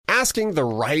asking the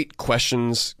right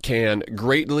questions can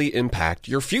greatly impact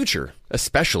your future,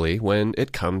 especially when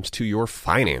it comes to your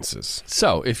finances.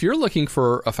 So, if you're looking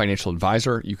for a financial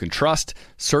advisor you can trust,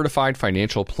 certified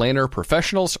financial planner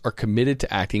professionals are committed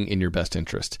to acting in your best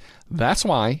interest. That's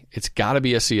why it's got to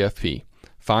be a CFP.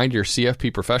 Find your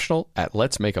CFP professional at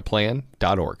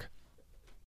letsmakeaplan.org.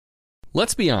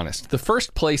 Let's be honest, the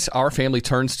first place our family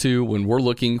turns to when we're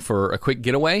looking for a quick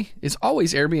getaway is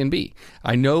always Airbnb.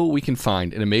 I know we can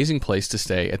find an amazing place to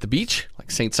stay at the beach,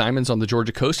 like St. Simon's on the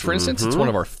Georgia coast, for instance. It's one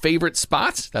of our favorite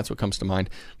spots. That's what comes to mind,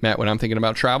 Matt, when I'm thinking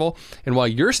about travel. And while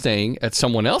you're staying at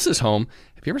someone else's home,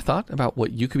 have you ever thought about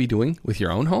what you could be doing with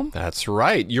your own home? That's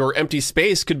right. Your empty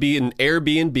space could be an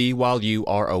Airbnb while you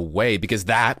are away, because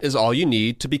that is all you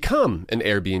need to become an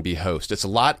Airbnb host. It's a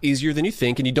lot easier than you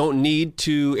think, and you don't need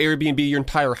to Airbnb your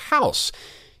entire house.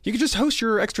 You could just host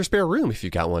your extra spare room if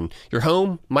you've got one. Your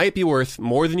home might be worth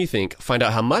more than you think. Find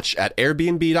out how much at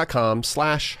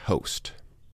airbnb.com/host.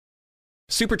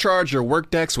 Supercharge your work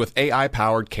decks with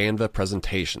AI-powered Canva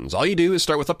presentations. All you do is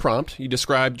start with a prompt. You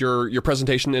describe your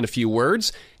presentation in a few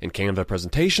words, and Canva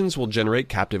presentations will generate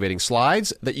captivating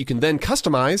slides that you can then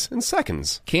customize in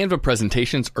seconds. Canva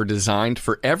presentations are designed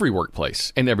for every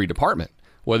workplace and every department.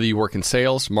 Whether you work in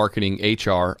sales, marketing,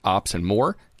 HR, ops, and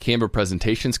more, Canva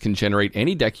presentations can generate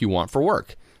any deck you want for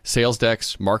work. Sales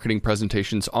decks, marketing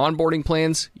presentations, onboarding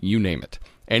plans, you name it.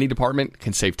 Any department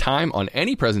can save time on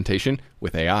any presentation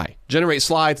with AI. Generate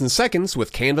slides in seconds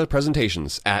with Canva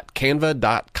presentations at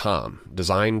canva.com.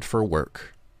 Designed for work.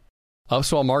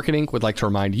 Upswell Marketing would like to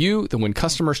remind you that when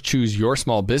customers choose your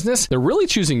small business, they're really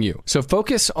choosing you. So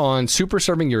focus on super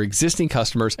serving your existing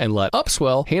customers and let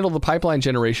Upswell handle the pipeline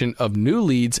generation of new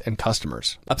leads and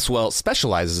customers. Upswell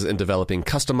specializes in developing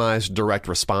customized direct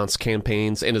response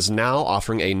campaigns and is now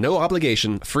offering a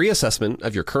no-obligation free assessment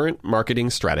of your current marketing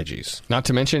strategies. Not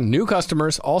to mention, new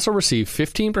customers also receive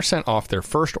 15% off their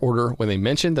first order when they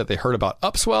mention that they heard about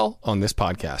Upswell on this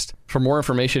podcast. For more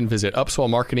information, visit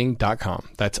upswellmarketing.com.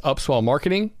 That's upswellmarketing.com.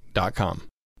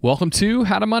 Welcome to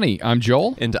How to Money. I'm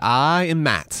Joel. And I am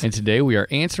Matt. And today we are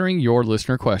answering your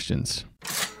listener questions.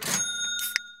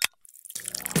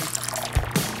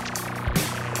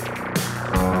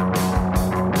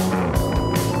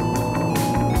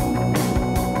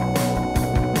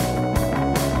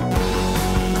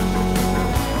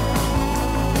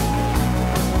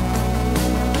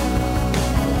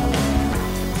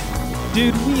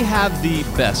 Dude, we have the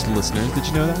best listeners. Did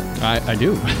you know that? I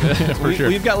do, for sure.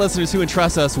 We've got listeners who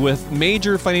entrust us with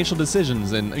major financial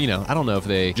decisions. And, I don't know if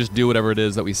they just do whatever it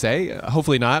is that we say.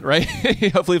 Hopefully not, right?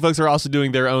 Hopefully folks are also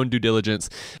doing their own due diligence.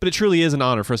 But it truly is an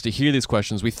honor for us to hear these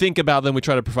questions. We think about them. We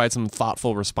try to provide some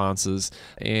thoughtful responses.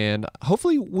 And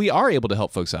hopefully we are able to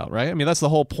help folks out, right? I mean, that's the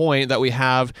whole point that we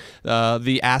have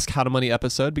the Ask How to Money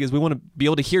episode, because we want to be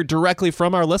able to hear directly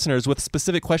from our listeners with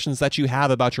specific questions that you have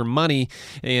about your money.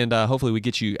 And hopefully we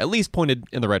get you at least pointed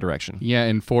in the right direction. Yeah,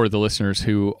 and for the listeners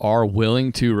who are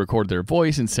willing to record their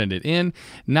voice and send it in,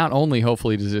 not only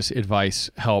hopefully does this advice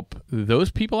help those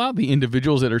people out, the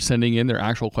individuals that are sending in their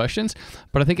actual questions,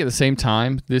 but I think at the same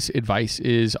time, this advice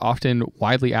is often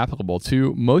widely applicable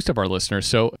to most of our listeners.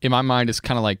 So in my mind, it's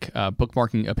kind of like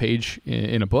bookmarking a page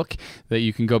in a book that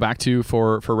you can go back to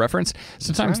for reference.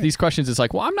 Sometimes these questions, it's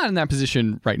like, well, I'm not in that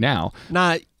position right now.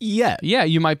 Not yet. Yeah,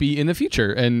 you might be in the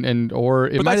future, or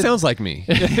it but might. That sounds like me.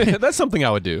 That's something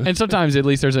I would do. And sometimes, at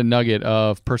least, there's a nugget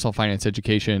of personal finance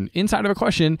education inside of a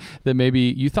question that maybe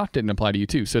you thought didn't apply to you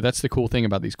too. So that's the cool thing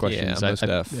about these questions.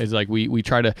 Yeah, it's like we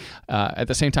try to, at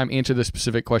the same time, answer the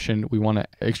specific question. We want to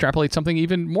extrapolate something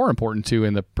even more important too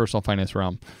in the personal finance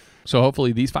realm. So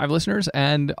hopefully these 5 listeners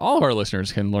and all of our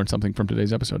listeners can learn something from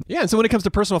today's episode. Yeah, and so when it comes to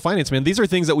personal finance, man, these are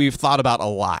things that we've thought about a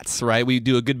lot, right? We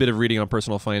do a good bit of reading on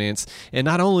personal finance, and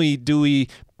not only do we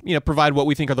provide what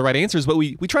we think are the right answers, but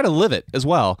we try to live it as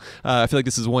well. I feel like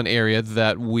this is one area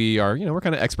that we are, we're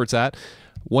kind of experts at.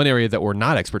 One area that we're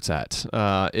not experts at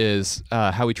is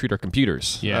how we treat our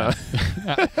computers. Yeah.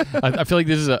 I feel like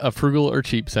this is a frugal or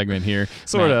cheap segment here.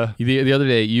 Sort of. The other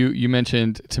day, you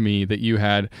mentioned to me that you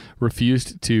had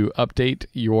refused to update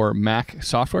your Mac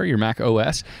software, your Mac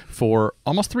OS, for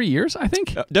almost 3 years, I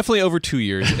think? Definitely over 2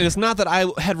 years. And it's not that I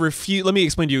had refused. Let me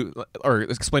explain to you, or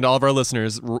explain to all of our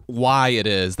listeners, why it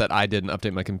is that I didn't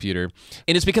update my computer.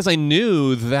 And it's because I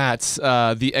knew that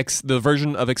the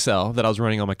version of Excel that I was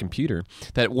running on my computer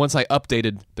that once I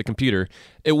updated the computer,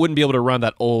 it wouldn't be able to run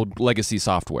that old legacy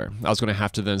software. I was going to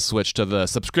have to then switch to the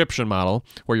subscription model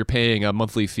where you're paying a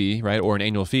monthly fee, right, or an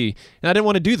annual fee. And I didn't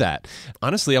want to do that.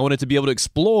 Honestly, I wanted to be able to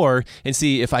explore and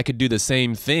see if I could do the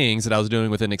same things that I was doing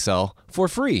within Excel for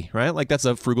free, right? Like that's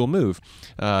a frugal move.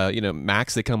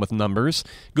 Macs, they come with numbers.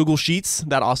 Google Sheets,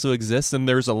 that also exists, and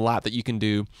there's a lot that you can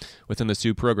do within those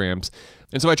two programs.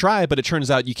 And so I tried, but it turns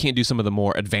out you can't do some of the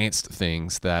more advanced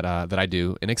things that I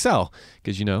do in Excel,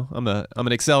 because I'm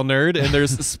an Excel nerd, and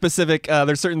there's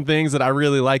there's certain things that I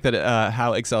really like that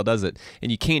how Excel does it,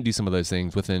 and you can't do some of those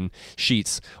things within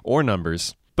Sheets or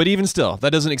numbers. But even still,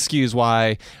 that doesn't excuse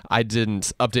why I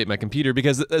didn't update my computer,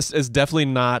 because this is definitely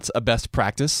not a best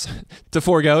practice to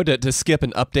forego, to skip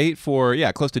an update for,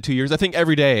 close to 2 years. I think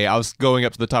every day I was going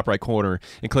up to the top right corner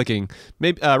and clicking,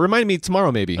 maybe remind me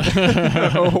tomorrow maybe,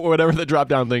 or whatever the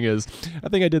drop-down thing is. I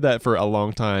think I did that for a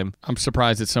long time. I'm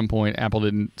surprised at some point Apple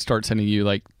didn't start sending you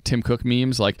like Tim Cook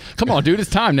memes, like, come on, dude, it's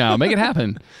time now, make it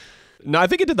happen. No, I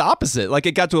think it did the opposite. Like,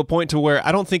 it got to a point to where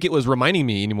I don't think it was reminding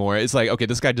me anymore. It's like, okay,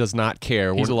 this guy does not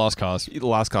care. He's a lost cause.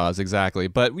 Lost cause, exactly.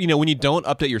 But, when you don't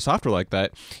update your software like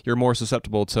that, you're more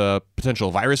susceptible to potential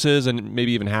viruses and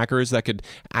maybe even hackers that could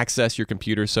access your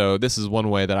computer. So this is one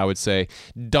way that I would say,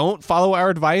 don't follow our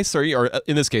advice, or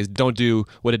in this case, don't do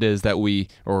what it is that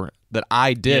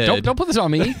I did. Yeah, don't put this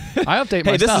on me. I update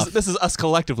my stuff. This is us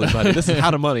collectively, buddy. This is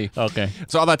how to money. Okay.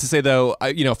 So all that to say, though,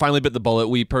 I finally bit the bullet.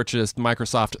 We purchased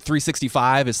Microsoft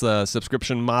 365. It's the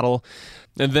subscription model.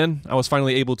 And then I was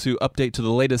finally able to update to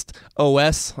the latest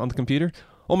OS on the computer.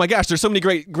 Oh my gosh, there's so many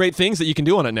great things that you can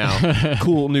do on it now.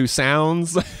 Cool new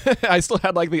sounds. I still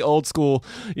had like the old school,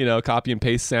 copy and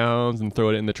paste sounds and throw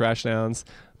it in the trash sounds.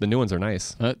 The new ones are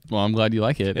nice. Well, I'm glad you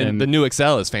like it. And the new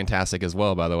Excel is fantastic as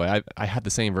well, by the way. I had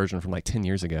the same version from like 10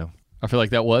 years ago. I feel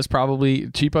like that was probably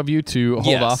cheap of you to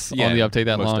hold off on the update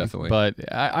that long. Definitely. But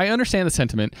I understand the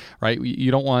sentiment, right?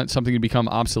 You don't want something to become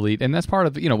obsolete. And that's part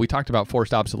of, we talked about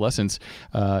forced obsolescence,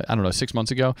 6 months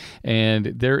ago. And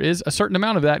there is a certain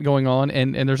amount of that going on.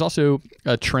 And there's also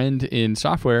a trend in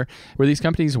software where these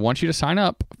companies want you to sign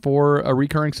up for a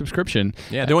recurring subscription.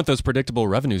 Yeah, they want those predictable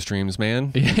revenue streams,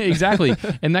 man. Exactly.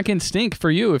 And that can stink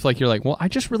for you if you're like, well, I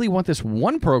just really want this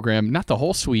one program, not the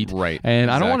whole suite. Right.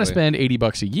 And I don't want to spend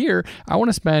 $80 a year. I want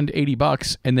to spend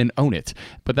 $80 and then own it.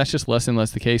 But that's just less and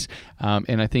less the case.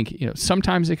 And I think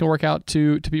sometimes it can work out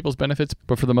to people's benefits,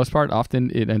 but for the most part,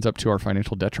 often it ends up to our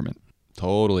financial detriment.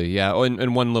 Totally, yeah. Oh,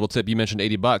 and one little tip, you mentioned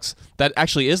 $80. That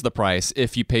actually is the price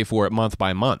if you pay for it month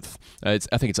by month. I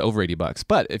think it's over $80.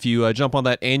 But if you jump on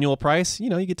that annual price, you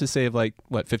get to save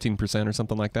 15% or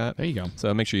something like that. There you go.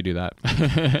 So make sure you do that.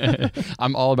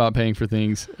 I'm all about paying for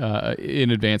things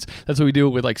in advance. That's what we do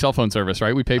with cell phone service,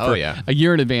 right? We pay for a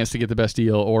year in advance to get the best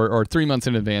deal, or 3 months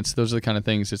in advance. Those are the kind of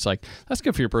things. It's like, that's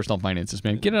good for your personal finances,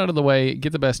 man. Get it out of the way,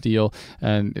 get the best deal,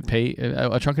 and pay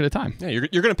a chunk at a time. Yeah,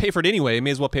 you're going to pay for it anyway. You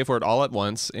may as well pay for it all at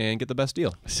once and get the best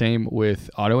deal. Same with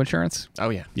auto insurance. Oh,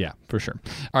 yeah. Yeah, for sure.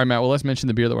 All right, Matt, well, let's mention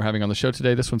the beer that we're having on the show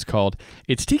today. This one's called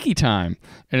It's Tiki Time,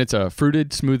 and it's a fruited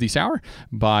smoothie sour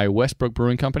by Westbrook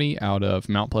Brewing Company out of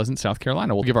Mount Pleasant, South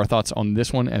Carolina. We'll give our thoughts on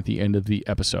this one at the end of the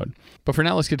episode. But for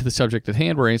now, let's get to the subject at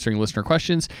hand. We're answering listener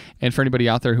questions, and for anybody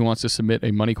out there who wants to submit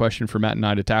a money question for Matt and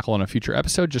I to tackle on a future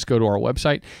episode, just go to our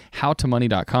website,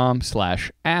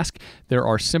 howtomoney.com/ask. There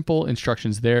are simple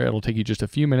instructions there. It'll take you just a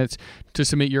few minutes to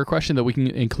submit your question that we can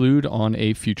include on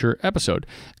a future episode.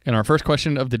 And our first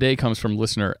question of the day comes from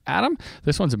listener Adam.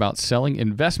 This one's about selling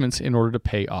investments in order to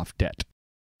pay off debt.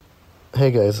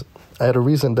 Hey guys, I had a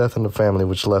recent death in the family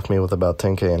which left me with about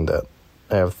 $10,000 in debt.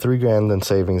 I have $3,000 in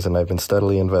savings and I've been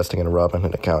steadily investing in a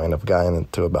Robinhood account and have gotten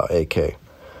into about $8,000.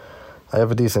 I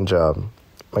have a decent job.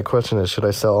 My question is, should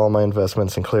I sell all my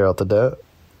investments and clear out the debt,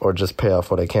 or just pay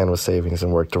off what I can with savings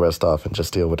and work the rest off and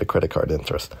just deal with the credit card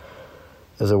interest?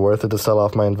 Is it worth it to sell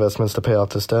off my investments to pay off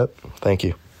this debt? Thank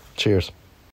you. Cheers.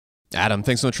 Adam,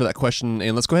 thanks so much for that question,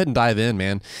 and let's go ahead and dive in,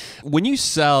 man. When you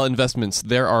sell investments,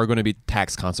 there are going to be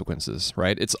tax consequences,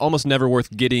 right? It's almost never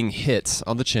worth getting hit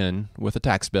on the chin with a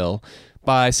tax bill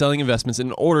by selling investments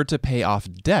in order to pay off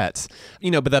debt.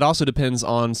 But that also depends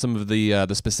on some of the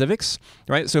specifics,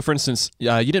 right? So for instance,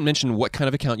 you didn't mention what kind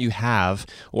of account you have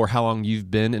or how long you've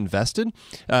been invested.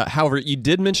 However, you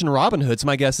did mention Robinhood, so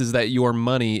my guess is that your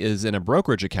money is in a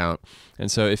brokerage account. And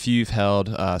so if you've held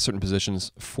certain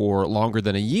positions for longer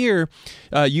than a year,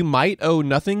 you might owe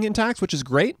nothing in tax, which is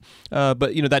great. But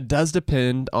that does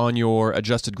depend on your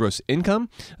adjusted gross income,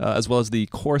 as well as the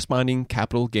corresponding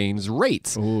capital gains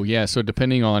rate. Oh, yeah. So it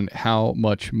depending on how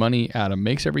much money Adam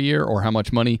makes every year or how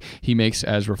much money he makes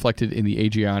as reflected in the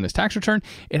AGI on his tax return,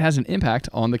 it has an impact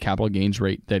on the capital gains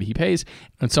rate that he pays.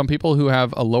 And some people who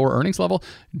have a lower earnings level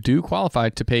do qualify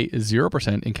to pay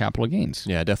 0% in capital gains.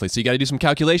 Yeah, definitely. So you got to do some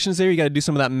calculations there. You got to do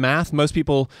some of that math. Most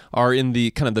people are in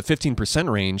the kind of the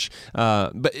 15% range.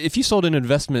 But if you sold an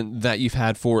investment that you've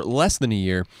had for less than a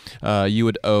year, you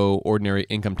would owe ordinary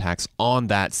income tax on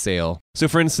that sale. So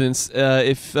for instance,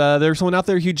 if there's someone out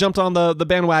there who jumped on the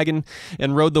bandwagon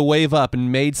and rode the wave up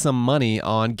and made some money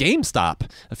on GameStop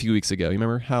a few weeks ago. You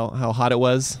remember how hot it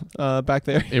was back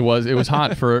there? It was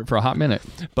hot for a hot minute.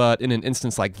 But in an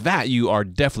instance like that, you are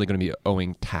definitely going to be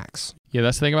owing tax. Yeah,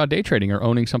 that's the thing about day trading or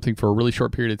owning something for a really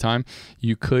short period of time.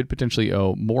 You could potentially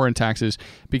owe more in taxes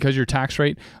because your tax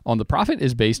rate on the profit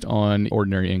is based on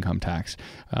ordinary income tax.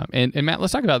 And Matt,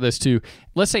 let's talk about this too.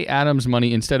 Let's say Adam's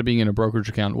money, instead of being in a brokerage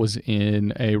account, was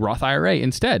in a Roth IRA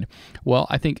instead. Well,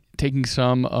 I think taking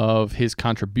some of his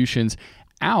contributions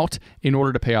out in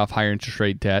order to pay off higher interest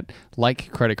rate debt,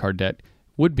 like credit card debt,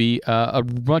 would be a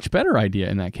much better idea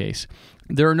in that case.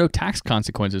 There are no tax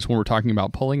consequences when we're talking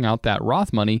about pulling out that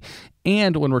Roth money.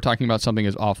 And when we're talking about something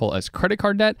as awful as credit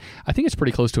card debt, I think it's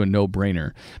pretty close to a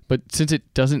no-brainer. But since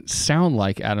it doesn't sound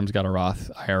like Adam's got a Roth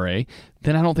IRA,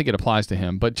 then I don't think it applies to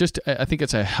him. But just I think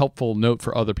it's a helpful note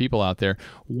for other people out there.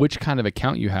 Which kind of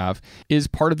account you have is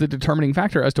part of the determining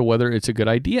factor as to whether it's a good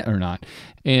idea or not.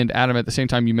 And Adam, at the same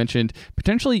time, you mentioned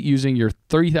potentially using your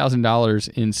 $30,000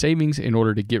 in savings in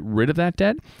order to get rid of that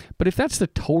debt. But if that's the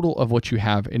total of what you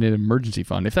have in an emergency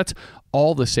fund, if that's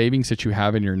all the savings that you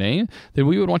have in your name, then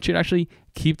we would want you to actually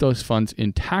keep those funds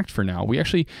intact for now. We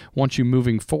actually want you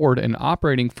moving forward and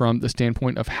operating from the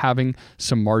standpoint of having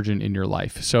some margin in your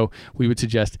life. So we would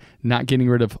suggest not getting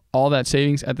rid of all that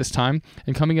savings at this time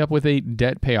and coming up with a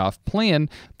debt payoff plan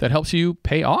that helps you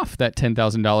pay off that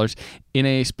 $10,000 in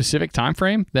a specific time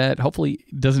frame that hopefully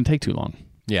doesn't take too long.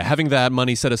 Yeah, having that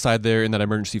money set aside there in that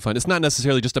emergency fund, it's not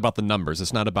necessarily just about the numbers.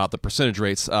 It's not about the percentage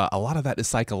rates. A lot of that is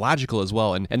psychological as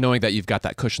well. And knowing that you've got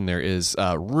that cushion there is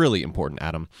really important,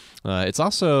 Adam. It's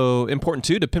also important,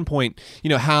 too, to pinpoint,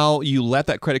 how you let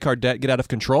that credit card debt get out of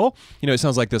control. It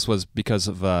sounds like this was because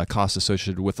of costs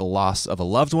associated with the loss of a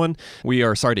loved one. We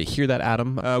are sorry to hear that,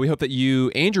 Adam. We hope that you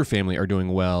and your family are doing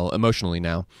well emotionally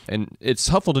now. And it's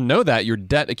helpful to know that your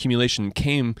debt accumulation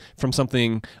came from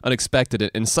something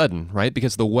unexpected and sudden, right?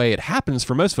 Because the way it happens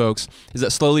for most folks is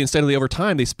that slowly and steadily over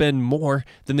time, they spend more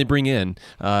than they bring in,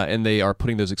 and they are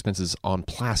putting those expenses on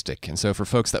plastic. And so for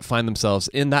folks that find themselves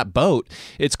in that boat,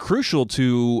 it's crucial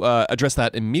to address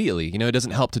that immediately. It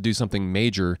doesn't help to do something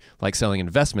major like selling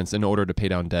investments in order to pay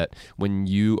down debt when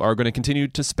you are going to continue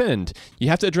to spend. You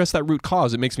have to address that root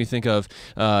cause. It makes me think of,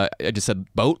 I just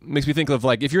said boat, it makes me think of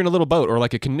like if you're in a little boat or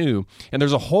like a canoe and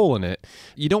there's a hole in it,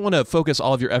 you don't want to focus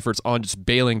all of your efforts on just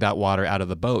bailing that water out of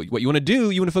the boat. What you want to do,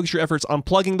 you want to focus your efforts on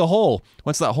plugging the hole.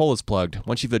 Once that hole is plugged,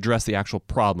 once you've addressed the actual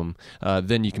problem,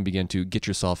 then you can begin to get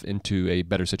yourself into a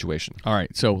better situation. All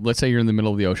right, so let's say you're in the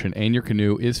middle of the ocean and your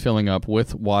canoe is filling up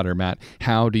with water, Matt.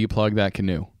 How do you plug that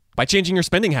canoe? By changing your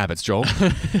spending habits, Joel.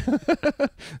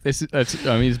 It's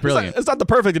brilliant. It's not the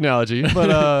perfect analogy, but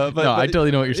no, I totally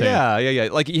know what you're saying. Yeah.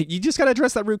 Like you just got to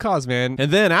address that root cause, man.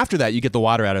 And then after that, you get the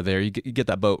water out of there. You get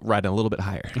that boat riding a little bit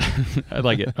higher. I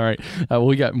like it. All right.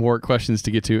 We got more questions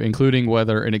to get to, including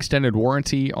whether an extended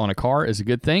warranty on a car is a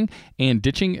good thing and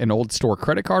ditching an old store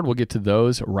credit card. We'll get to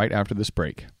those right after this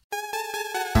break.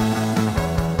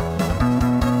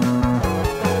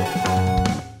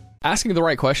 Asking the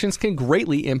right questions can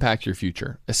greatly impact your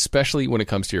future, especially when it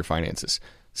comes to your finances.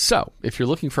 So, if you're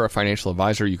looking for a financial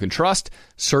advisor you can trust,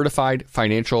 certified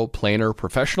financial planner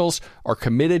professionals are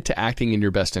committed to acting in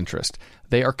your best interest.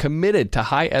 They are committed to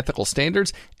high ethical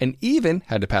standards and even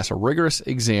had to pass a rigorous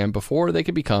exam before they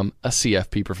could become a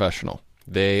CFP professional.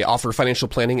 They offer financial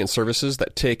planning and services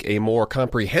that take a more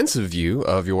comprehensive view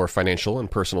of your financial and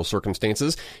personal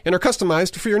circumstances and are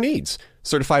customized for your needs.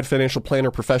 Certified financial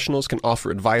planner professionals can offer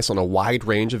advice on a wide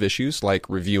range of issues like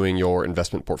reviewing your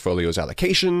investment portfolio's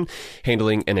allocation,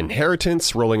 handling an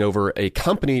inheritance, rolling over a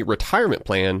company retirement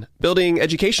plan, building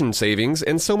education savings,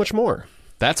 and so much more.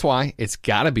 That's why it's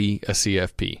got to be a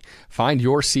CFP. Find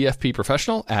your CFP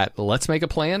professional at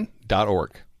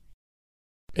letsmakeaplan.org.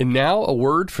 And now a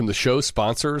word from the show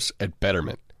sponsors at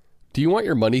Betterment. Do you want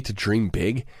your money to dream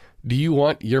big? Do you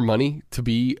want your money to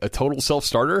be a total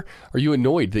self-starter? Are you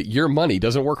annoyed that your money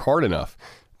doesn't work hard enough?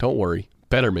 Don't worry,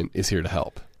 Betterment is here to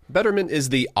help. Betterment is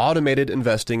the automated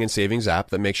investing and savings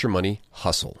app that makes your money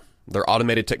hustle. Their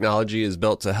automated technology is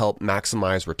built to help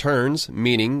maximize returns,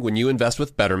 meaning when you invest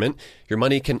with Betterment, your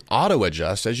money can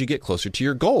auto-adjust as you get closer to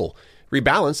your goal.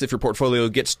 Rebalance if your portfolio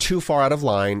gets too far out of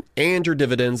line and your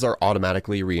dividends are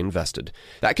automatically reinvested.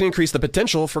 That can increase the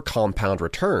potential for compound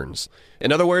returns.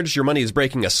 In other words, your money is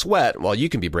breaking a sweat while you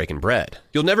can be breaking bread.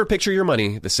 You'll never picture your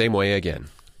money the same way again.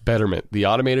 Betterment, the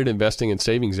automated investing and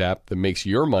savings app that makes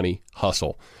your money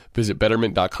hustle. Visit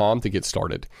Betterment.com to get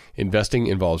started. Investing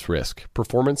involves risk.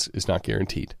 Performance is not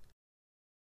guaranteed.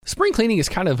 Spring cleaning is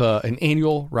kind of an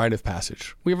annual rite of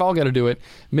passage. We've all got to do it,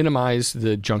 minimize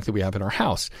the junk that we have in our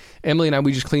house. Emily and I,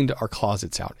 we just cleaned our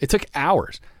closets out. It took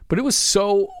hours, but it was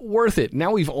so worth it.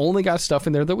 Now we've only got stuff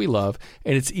in there that we love,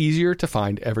 and it's easier to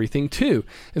find everything too.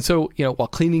 And so, while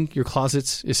cleaning your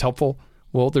closets is helpful,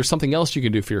 well, there's something else you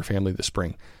can do for your family this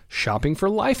spring. Shopping for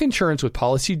life insurance with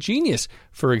Policy Genius,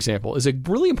 for example, is a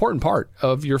really important part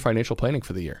of your financial planning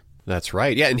for the year. That's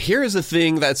right. Yeah, and here is the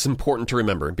thing that's important to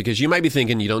remember, because you might be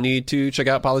thinking you don't need to check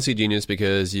out Policy Genius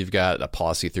because you've got a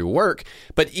policy through work.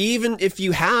 But even if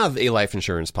you have a life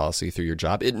insurance policy through your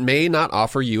job, it may not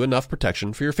offer you enough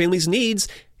protection for your family's needs,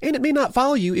 and it may not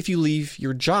follow you if you leave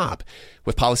your job.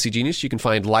 With Policy Genius, you can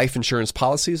find life insurance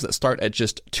policies that start at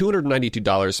just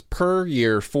 $292 per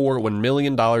year for $1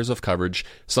 million of coverage.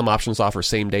 Some options offer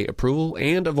same-day approval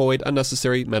and avoid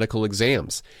unnecessary medical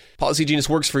exams. Policy Genius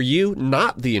works for you,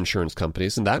 not the insurance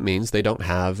companies, and that means they don't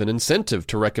have an incentive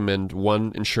to recommend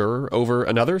one insurer over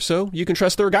another, so you can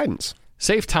trust their guidance.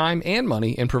 Save time and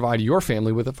money and provide your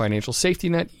family with a financial safety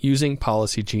net using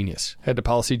Policy Genius. Head to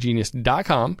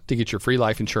policygenius.com to get your free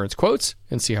life insurance quotes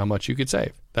and see how much you could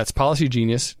save. That's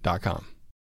policygenius.com.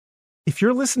 If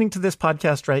you're listening to this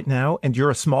podcast right now and you're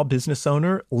a small business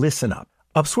owner, listen up.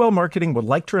 Upswell Marketing would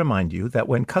like to remind you that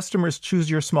when customers choose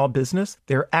your small business,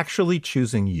 they're actually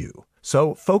choosing you.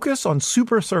 So focus on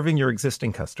super serving your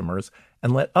existing customers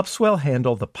and let Upswell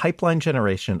handle the pipeline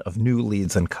generation of new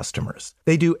leads and customers.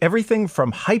 They do everything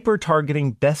from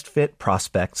hyper-targeting best fit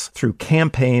prospects through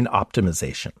campaign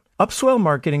optimization. Upswell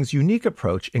Marketing's unique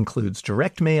approach includes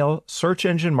direct mail, search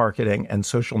engine marketing, and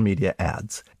social media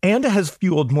ads, and has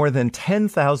fueled more than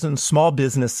 10,000 small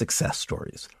business success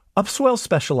stories. Upswell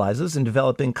specializes in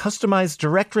developing customized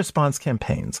direct response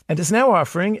campaigns and is now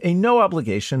offering a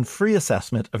no-obligation free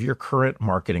assessment of your current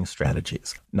marketing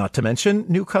strategies. Not to mention,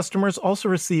 new customers also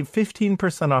receive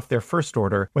 15% off their first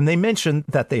order when they mention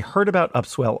that they heard about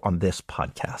Upswell on this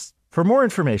podcast. For more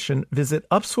information, visit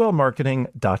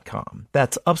upswellmarketing.com.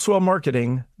 That's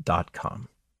upswellmarketing.com.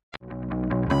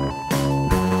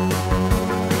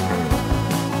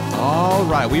 All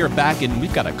right, we are back and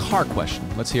we've got a car question.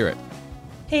 Let's hear it.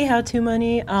 Hey, How To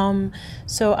Money.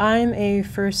 So I'm a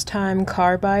first-time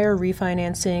car buyer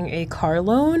refinancing a car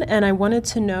loan, and I wanted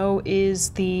to know,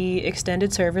 is the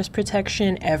extended service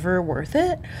protection ever worth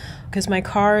it? Because my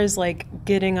car is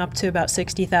getting up to about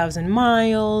 60,000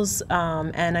 miles,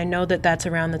 and I know that that's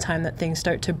around the time that things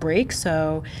start to break.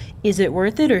 So is it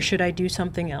worth it, or should I do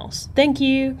something else? Thank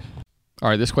you. All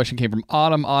right, this question came from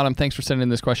Autumn. Autumn, thanks for sending in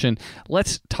this question.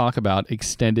 Let's talk about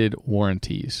extended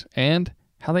warranties and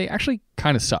how they actually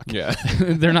kind of suck. Yeah.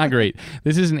 They're not great.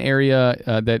 This is an area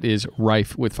that is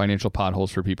rife with financial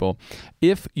potholes for people.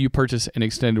 If you purchase an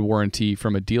extended warranty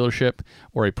from a dealership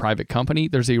or a private company,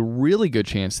 there's a really good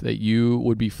chance that you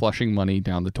would be flushing money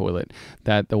down the toilet,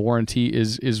 that the warranty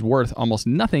is worth almost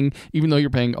nothing, even though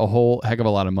you're paying a whole heck of a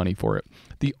lot of money for it.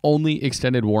 The only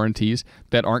extended warranties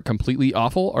that aren't completely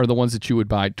awful are the ones that you would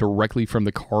buy directly from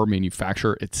the car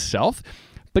manufacturer itself.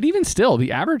 But even still,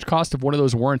 the average cost of one of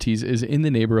those warranties is in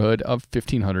the neighborhood of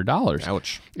 $1,500.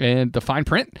 Ouch. And the fine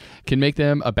print can make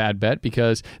them a bad bet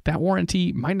because that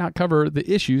warranty might not cover the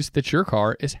issues that your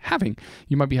car is having.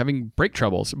 You might be having brake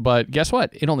troubles, but guess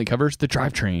what? It only covers the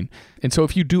drivetrain. And so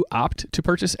if you do opt to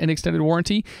purchase an extended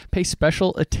warranty, pay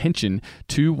special attention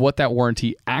to what that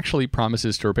warranty actually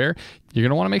promises to repair. You're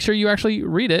going to want to make sure you actually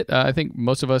read it. I think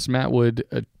most of us, Matt,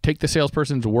 would take the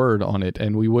salesperson's word on it,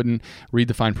 and we wouldn't read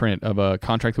the fine print of a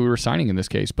contract that we were signing in this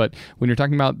case. But when you're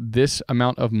talking about this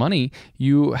amount of money,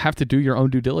 you have to do your own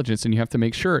due diligence, and you have to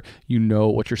make sure you know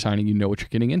what you're signing, you know what you're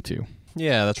getting into.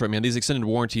 Yeah, that's right, man. These extended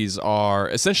warranties are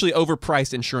essentially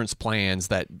overpriced insurance plans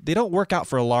that they don't work out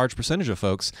for a large percentage of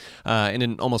folks. And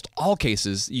in almost all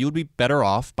cases, you would be better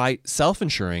off by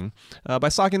self-insuring, by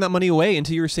socking that money away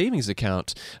into your savings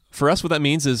account. For us, what that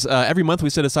means is every month we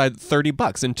set aside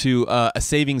 $30 into a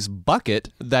savings bucket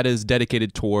that is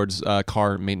dedicated towards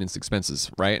car maintenance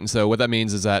expenses, right? And so what that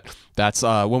means is that's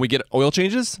when we get oil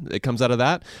changes, it comes out of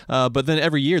that. But then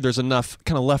every year there's enough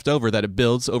kind of left over that it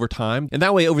builds over time. And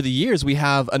that way, over the years, we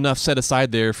have enough set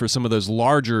aside there for some of those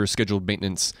larger scheduled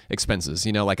maintenance expenses.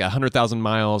 You know, like 100,000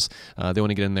 miles, they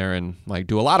want to get in there and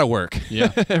do a lot of work.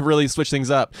 Yeah. Really switch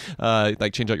things up,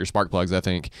 change out your spark plugs, I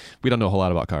think. We don't know a whole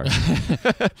lot about cars.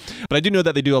 But I do know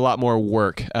that they do a lot more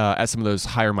work at some of those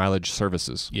higher mileage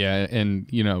services. Yeah, and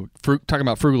talking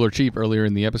about frugal or cheap earlier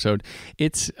in the episode,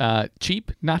 it's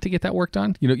cheap not to get that work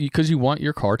done. Because you want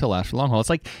your car to last for long haul. It's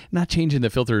like not changing the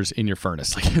filters in your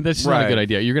furnace. Like that's just not a good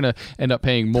idea. You're gonna end up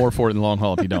paying more for it in the long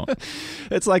haul if you don't.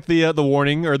 It's like the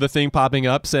warning or the thing popping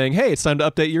up saying, "Hey, it's time to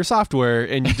update your software,"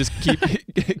 and you just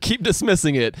keep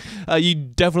dismissing it. You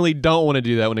definitely don't want to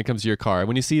do that when it comes to your car.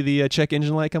 When you see the check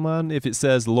engine light come on, if it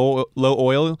says low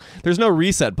oil, there's no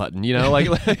reset button. Like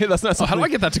that's not. How do I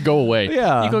get that to go away?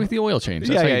 Yeah, you go get the oil change.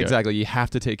 That's exactly. You have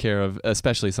to take care of,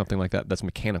 especially something like that that's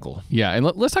mechanical. Yeah, and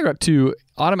let's talk about too.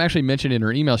 Autumn actually mentioned in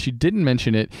her email. She didn't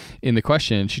mention it in the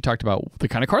question. She talked about the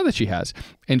kind of car that she has,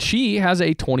 and she has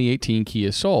a 2018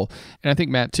 Kia Soul. And I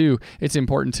think, Matt, too, it's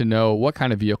important to know what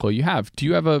kind of vehicle you have. Do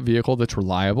you have a vehicle that's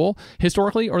reliable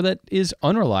historically or that is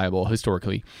unreliable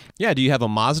historically? Yeah, do you have a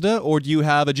Mazda or do you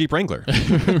have a Jeep Wrangler?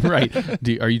 Right.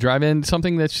 Are you driving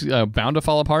something that's bound to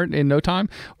fall apart in no time,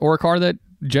 or a car that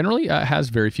generally has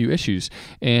very few issues?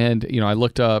 And I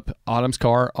looked up Autumn's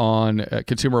car on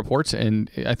Consumer Reports,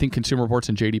 and I think Consumer Reports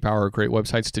and JD Power are great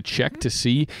websites to check to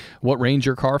see what range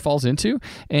your car falls into.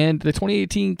 And the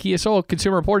 2018 Kia Soul,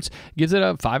 Consumer Reports gives it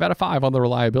a 5 out of 5 on the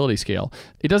reliability scale.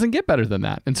 It doesn't get better than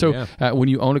that. And so when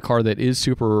you own a car that is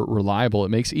super reliable, it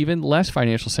makes even less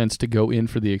financial sense to go in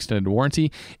for the extended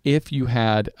warranty. If you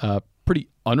had a pretty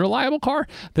unreliable car,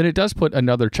 then it does put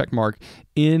another check mark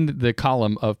in the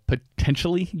column of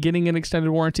potentially getting an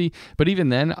extended warranty. But even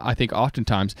then, I think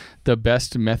oftentimes the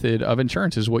best method of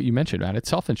insurance is what you mentioned, Matt. It's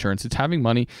self-insurance. It's having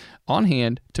money on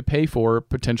hand to pay for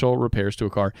potential repairs to a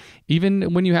car.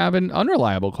 Even when you have an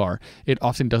unreliable car, it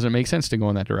often doesn't make sense to go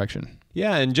in that direction.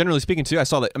 Yeah, and generally speaking too, I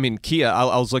saw that, Kia,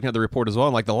 I was looking at the report as well,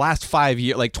 and like the last 5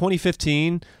 years, like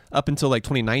 2015 up until like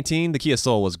 2019, the Kia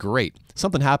Soul was great.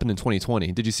 Something happened in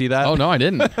 2020. Did you see that? Oh, no, I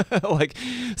didn't. Like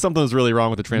something was really wrong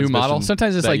with the transmission. New model?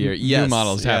 Sometimes it's like new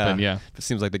models happen, yeah. It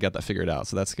seems like they got that figured out,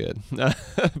 so that's good.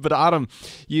 But Autumn,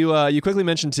 you quickly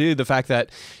mentioned too the fact that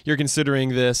you're considering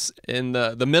this in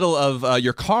the middle of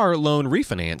your car loan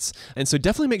refinance. And so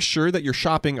definitely make sure that you're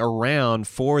shopping around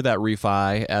for that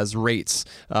refi, as rates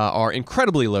are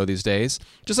incredibly low these days.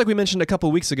 Just like we mentioned a couple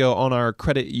weeks ago on our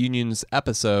credit unions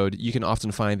episode, you can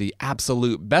often find the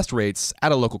absolute best rates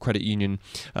at a local credit union.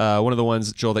 One of the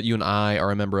ones, Joel, that you and I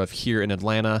are a member of here in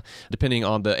Atlanta. Depending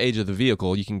on the age of the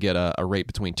vehicle, you can get a rate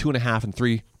between 2.5% and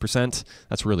 3%.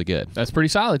 That's really good. That's pretty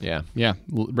solid. Yeah.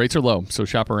 Rates are low, so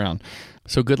shop around.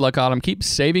 So good luck, Autumn. Keep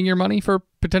saving your money for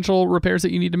potential repairs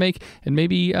that you need to make, and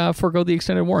maybe forego the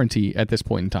extended warranty at this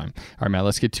point in time. All right, Matt,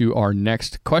 let's get to our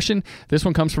next question. This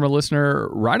one comes from a listener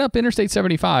right up Interstate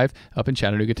 75 up in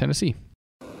Chattanooga, Tennessee.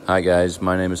 Hi, guys.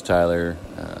 My name is Tyler,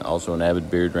 also an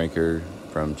avid beer drinker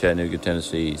from Chattanooga,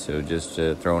 Tennessee. So just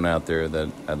throwing out there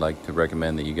that I'd like to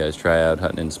recommend that you guys try out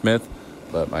Hutton & Smith.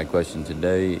 But my question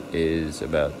today is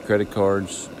about credit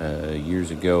cards. Years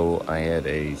ago, I had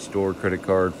a store credit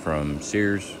card from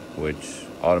Sears, which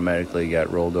automatically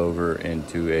got rolled over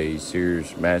into a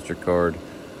Sears MasterCard.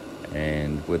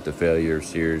 And with the failure,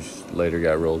 Sears later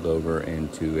got rolled over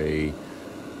into a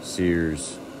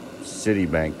Sears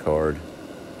Citibank card.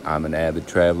 I'm an avid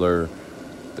traveler.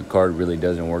 The card really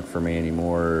doesn't work for me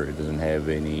anymore. It doesn't have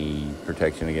any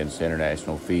protection against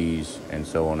international fees and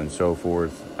so on and so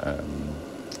forth.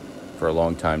 For a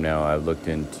long time now, I've looked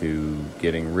into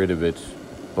getting rid of it,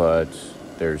 but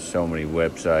there's so many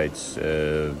websites,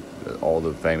 all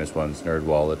the famous ones,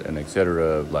 NerdWallet and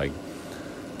etc. Like,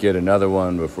 get another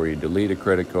one before you delete a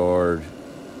credit card.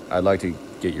 I'd like to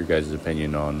get your guys'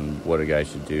 opinion on what a guy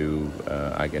should do.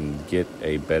 I can get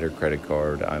a better credit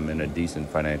card. I'm in a decent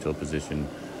financial position.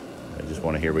 I just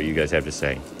want to hear what you guys have to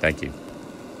say. Thank you.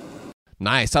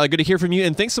 Nice. Tyler, good to hear from you.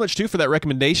 And thanks so much, too, for that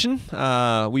recommendation.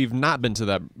 We've not been to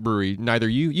that brewery. Neither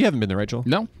you. You haven't been there, right, Joel?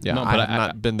 No. Yeah, no, I have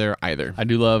not been there either. I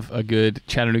do love a good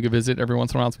Chattanooga visit every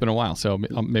once in a while. It's been a while, so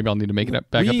maybe I'll need to make it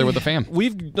back up there with the fam.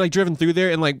 We've driven through there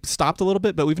and stopped a little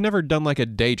bit, but we've never done a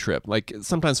day trip.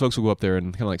 Sometimes folks will go up there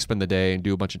and kind of spend the day and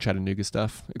do a bunch of Chattanooga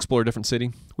stuff, explore a different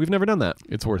city. We've never done that.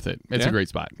 It's worth it. It's a great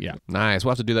spot. Yeah. Nice.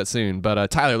 We'll have to do that soon.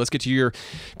 But Tyler, let's get to your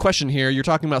question here. You're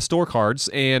talking about store cards,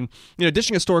 and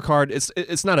ditching a store card,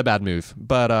 it's not a bad move.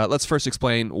 But let's first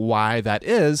explain why that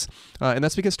is. And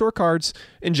that's because store cards,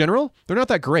 in general, they're not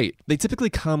that great. They typically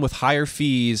come with higher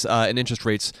fees and interest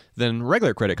rates than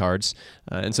regular credit cards.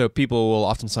 And so people will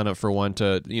often sign up for one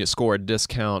to score a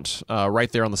discount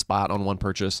right there on the spot on one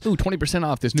purchase. Ooh, 20%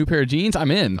 off this new pair of jeans?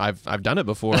 I'm in. I've done it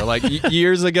before.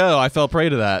 Years ago, I fell prey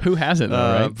to that. Who hasn't,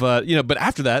 though, right? But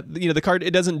after that, the card,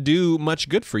 it doesn't do much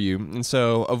good for you. And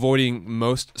so avoiding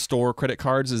most store credit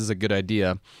cards is a good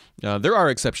idea. There are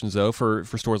exceptions, though, for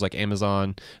stores like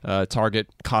Amazon, Target,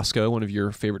 Costco, one of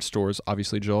your favorite stores,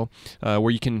 obviously, Joel,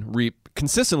 where you can reap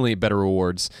consistently better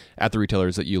rewards at the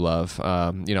retailers that you love.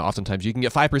 Oftentimes you can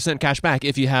get 5% cash back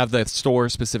if you have the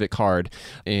store-specific card,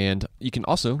 and you can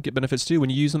also get benefits, too, when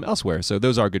you use them elsewhere. So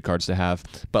those are good cards to have.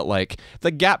 But like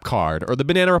the Gap card or the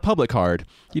Banana Republic card,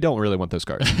 you don't really want those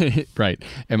cards. Right.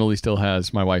 Emily still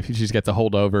has, my wife, she's got the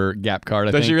holdover Gap card,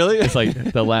 I think. Does she really? It's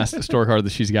like the last store card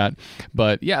that she's got.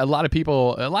 But yeah, a lot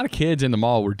of kids in the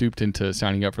mall were duped into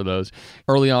signing up for those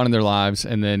early on in their lives.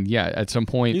 And then, yeah, at some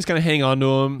point, you just kind of hang on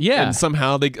to them. Yeah. And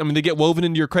somehow they get woven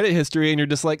into your credit history, and you're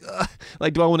just like,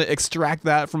 do I want to extract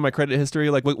that from my credit history?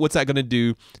 Like, what's that going to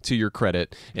do to your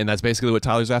credit? And that's basically what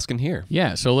Tyler's asking here.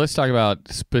 Yeah. So let's talk about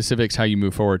specifics, how you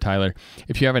move forward, Tyler.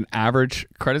 If you have an average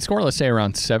credit score, let's say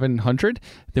around 700,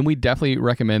 then we definitely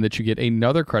recommend that you get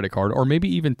another credit card, or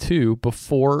maybe even two,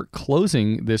 before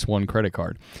closing this one credit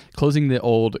card. Closing the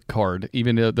old card,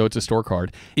 even though it's a store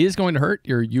card, is going to hurt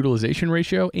your utilization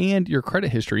ratio and your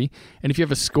credit history. And if you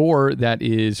have a score that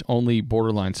is only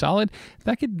borderline solid,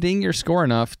 that could ding your score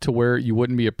enough to where you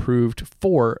wouldn't be approved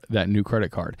for that new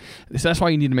credit card. So that's why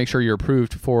you need to make sure you're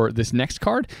approved for this next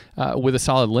card with a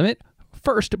solid limit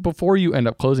first before you end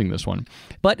up closing this one.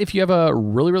 But if you have a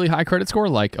really, really high credit score,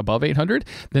 like above 800,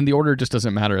 then the order just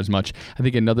doesn't matter as much. I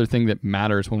think another thing that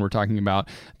matters when we're talking about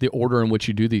the order in which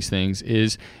you do these things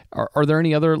is, are there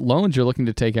any other loans you're looking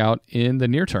to take out in the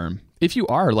near term? If you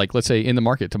are, like, let's say, in the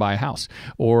market to buy a house,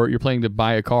 or you're planning to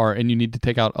buy a car and you need to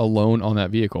take out a loan on that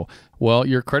vehicle, well,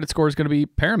 your credit score is going to be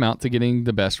paramount to getting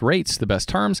the best rates, the best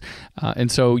terms.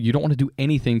 And so you don't want to do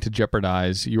anything to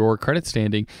jeopardize your credit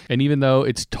standing. And even though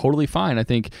it's totally fine, I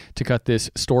think, to cut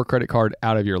this store credit card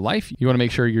out of your life, you want to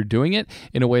make sure you're doing it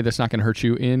in a way that's not going to hurt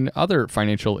you in other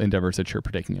financial endeavors that you're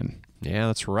partaking in. Yeah,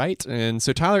 that's right. And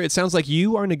so, Tyler, it sounds like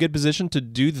you are in a good position to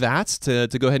do that, to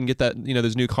go ahead and get that,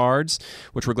 those new cards,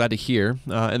 which we're glad to hear.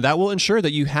 And that will ensure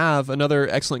that you have another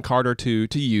excellent card or two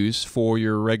to use for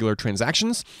your regular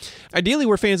transactions. Ideally,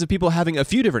 we're fans of people having a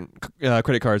few different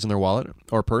credit cards in their wallet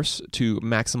or purse to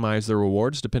maximize their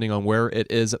rewards, depending on where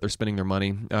it is that they're spending their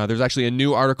money. There's actually a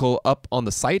new article up on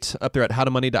the site, up there at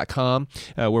howtomoney.com,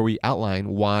 where we outline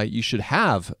why you should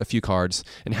have a few cards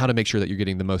and how to make sure that you're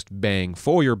getting the most bang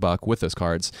for your buck with those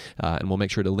cards. And we'll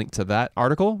make sure to link to that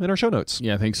article in our show notes.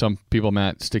 Yeah, I think some people,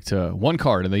 Matt, stick to one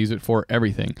card and they use it for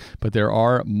everything. But there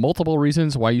are multiple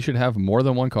reasons why you should have more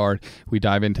than one card. We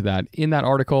dive into that in that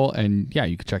article, and yeah,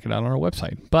 you can check it out on our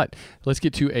website. But let's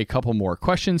get to a couple more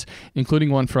questions,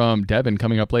 including one from Devin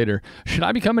coming up later. Should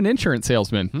I become an insurance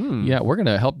salesman? Yeah, we're going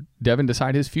to help Devin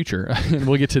decide his future. And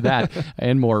we'll get to that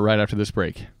and more right after this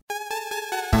break.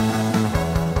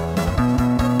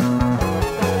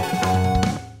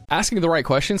 Asking the right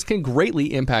questions can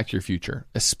greatly impact your future,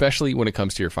 especially when it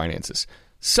comes to your finances.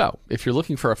 So, if you're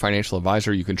looking for a financial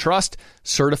advisor you can trust,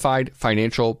 certified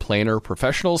financial planner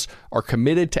professionals are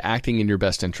committed to acting in your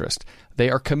best interest.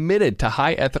 They are committed to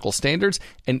high ethical standards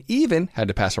and even had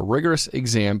to pass a rigorous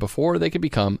exam before they could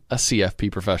become a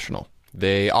CFP professional.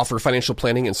 They offer financial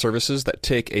planning and services that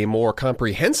take a more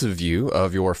comprehensive view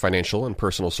of your financial and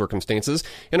personal circumstances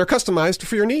and are customized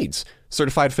for your needs.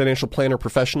 Certified financial planner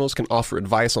professionals can offer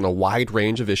advice on a wide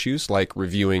range of issues like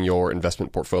reviewing your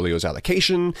investment portfolio's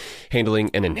allocation, handling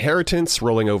an inheritance,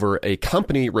 rolling over a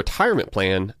company retirement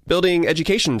plan, building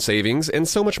education savings, and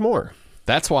so much more.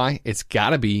 That's why it's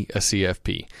got to be a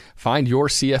CFP. Find your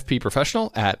CFP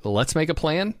professional at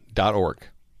letsmakeaplan.org.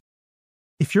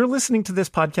 If you're listening to this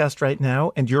podcast right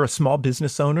now and you're a small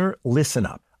business owner, listen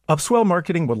up. Upswell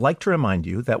Marketing would like to remind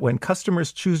you that when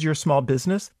customers choose your small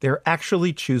business, they're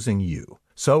actually choosing you.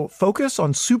 So focus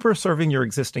on super serving your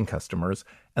existing customers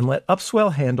and let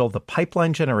Upswell handle the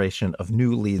pipeline generation of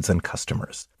new leads and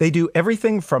customers. They do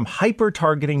everything from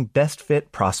hyper-targeting best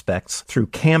fit prospects through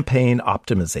campaign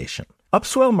optimization.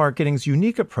 Upswell Marketing's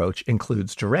unique approach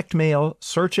includes direct mail,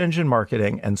 search engine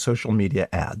marketing, and social media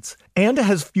ads, and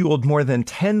has fueled more than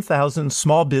 10,000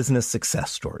 small business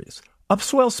success stories.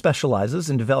 Upswell specializes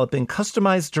in developing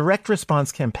customized direct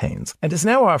response campaigns and is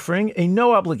now offering a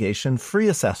no-obligation free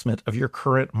assessment of your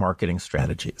current marketing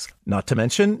strategies. Not to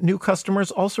mention, new customers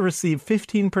also receive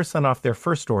 15% off their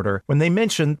first order when they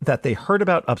mention that they heard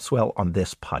about Upswell on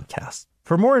this podcast.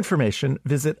 For more information,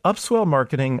 visit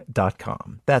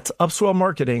upswellmarketing.com. That's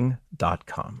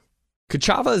upswellmarketing.com.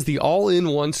 Kachava is the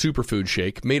all-in-one superfood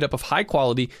shake made up of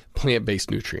high-quality plant-based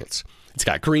nutrients. It's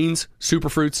got greens,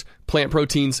 superfruits, plant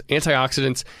proteins,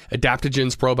 antioxidants,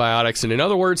 adaptogens, probiotics, and in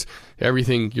other words,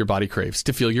 everything your body craves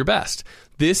to feel your best.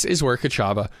 This is where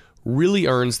Kachava really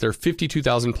earns their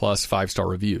 52,000 plus 5-star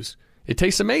reviews. It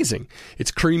tastes amazing.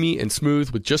 It's creamy and smooth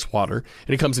with just water,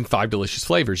 and it comes in 5 delicious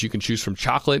flavors. You can choose from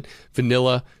chocolate,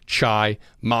 vanilla, chai,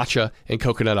 matcha, and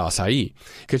coconut acai.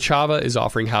 Kachava is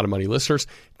offering How to Money listeners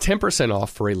 10%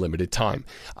 off for a limited time.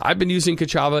 I've been using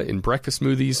Kachava in breakfast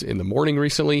smoothies in the morning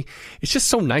recently. It's just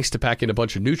so nice to pack in a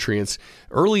bunch of nutrients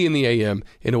early in the AM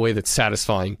in a way that's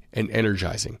satisfying and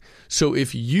energizing. So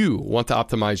if you want to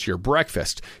optimize your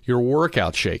breakfast, your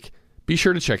workout shake, be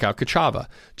sure to check out Kachava.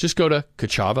 Just go to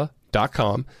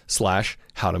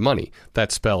kachava.com/howtomoney.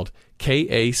 That's spelled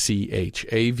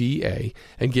Kachava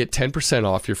and get 10%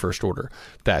 off your first order.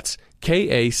 That's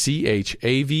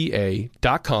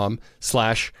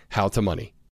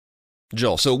kachava.com/howtomoney.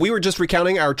 Joel, so we were just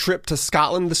recounting our trip to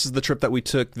Scotland. This is the trip that we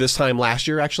took this time last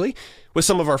year, actually, with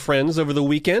some of our friends over the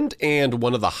weekend. And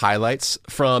one of the highlights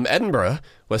from Edinburgh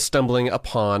was stumbling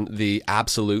upon the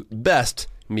absolute best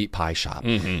meat pie shop.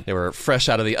 They were fresh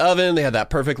out of the oven. They had that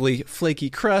perfectly flaky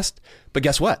crust. But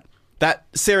guess what? That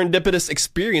serendipitous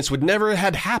experience would never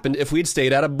had happened if we'd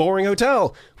stayed at a boring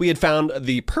hotel. We had found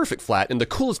the perfect flat in the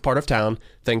coolest part of town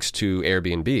thanks to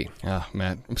Airbnb. Oh,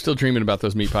 man, I'm still dreaming about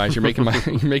those meat pies. You're making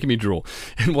you're making me drool.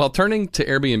 And while turning to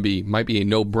Airbnb might be a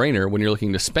no-brainer when you're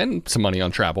looking to spend some money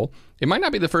on travel, it might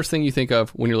not be the first thing you think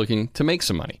of when you're looking to make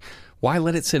some money. Why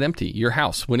let it sit empty, your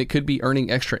house, when it could be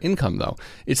earning extra income, though?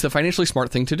 It's the financially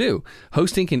smart thing to do.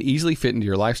 Hosting can easily fit into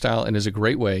your lifestyle and is a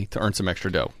great way to earn some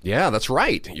extra dough. Yeah, that's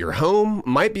right. Your home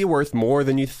might be worth more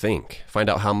than you think.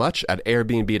 Find out how much at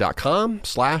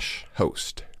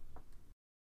airbnb.com/host.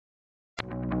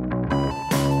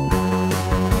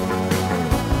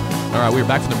 All right, we're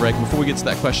back from the break. Before we get to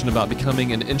that question about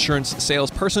becoming an insurance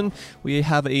salesperson, we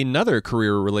have another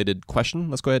career-related question.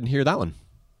 Let's go ahead and hear that one.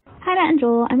 Hi, Matt and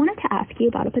Joel. I wanted to ask you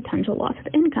about a potential loss of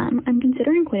income. I'm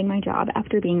considering quitting my job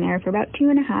after being there for about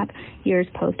 2.5 years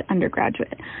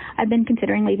post-undergraduate. I've been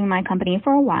considering leaving my company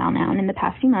for a while now, and in the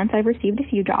past few months I've received a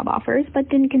few job offers, but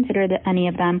didn't consider any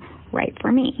of them right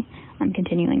for me. I'm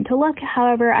continuing to look.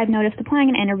 However, I've noticed applying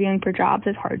and interviewing for jobs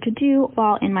is hard to do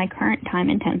while in my current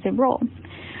time-intensive role.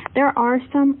 There are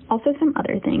also some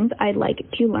other things I'd like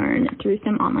to learn through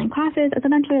some online classes, as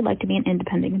eventually I'd like to be an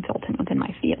independent consultant within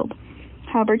my field.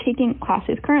 However, taking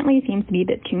classes currently seems to be a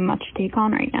bit too much to take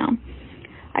on right now.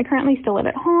 I currently still live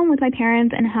at home with my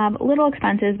parents and have little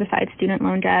expenses besides student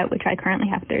loan debt, which I currently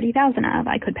have $30,000 of.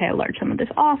 I could pay a large sum of this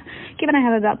off, given I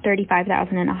have about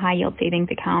 $35,000 in a high-yield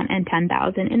savings account and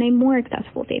 $10,000 in a more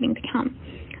accessible savings account.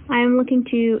 I am looking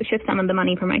to shift some of the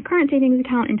money from my current savings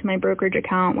account into my brokerage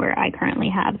account, where I currently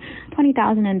have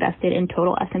 $20,000 invested in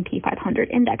total S&P 500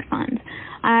 index funds.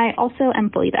 I also am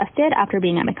fully vested after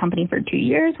being at my company for 2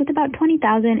 years, with about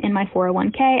 $20,000 in my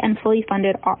 401k and fully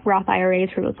funded Roth IRAs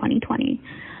for 2020.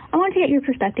 I want to get your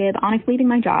perspective on if leaving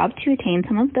my job to attain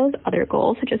some of those other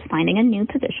goals, such as finding a new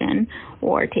position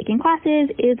or taking classes,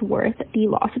 is worth the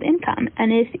loss of income,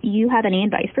 and if you have any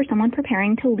advice for someone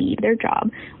preparing to leave their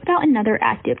job without another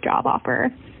active job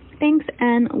offer. Thanks,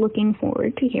 and looking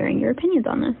forward to hearing your opinions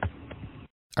on this.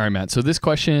 All right, Matt. So this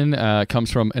question comes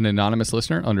from an anonymous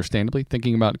listener, understandably,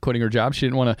 thinking about quitting her job. She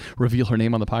didn't want to reveal her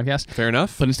name on the podcast. Fair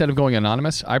enough. But instead of going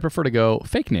anonymous, I prefer to go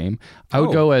fake name. I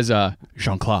would go as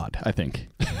Jean-Claude, I think.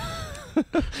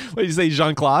 What did you say,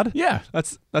 Jean-Claude? Yeah.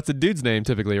 That's a dude's name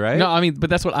typically, right? No, I mean, but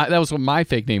that was what my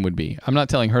fake name would be. I'm not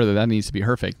telling her that needs to be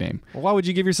her fake name. Well, why would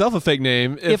you give yourself a fake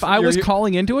name? If I was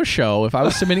calling into a show, if I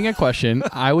was submitting a question,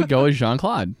 I would go as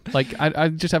Jean-Claude. Like, I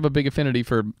just have a big affinity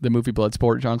for the movie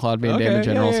Bloodsport, Jean-Claude Van Damme in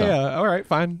general. Yeah. All right,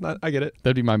 fine. I get it.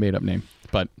 That'd be my made-up name.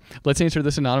 But let's answer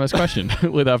this anonymous question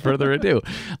without further ado.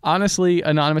 Honestly,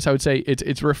 anonymous, I would say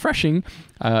it's refreshing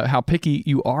how picky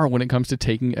you are when it comes to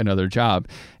taking another job.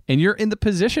 And you're in the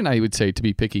position, I would say, to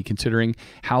be picky, considering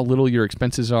how little your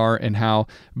expenses are and how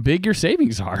big your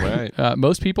savings are. Right.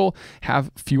 Most people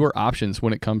have fewer options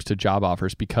when it comes to job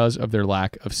offers because of their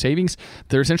lack of savings.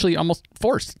 They're essentially almost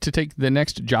forced to take the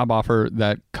next job offer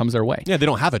that comes their way. Yeah, they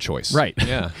don't have a choice. Right.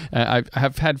 Yeah. I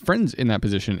have had friends in that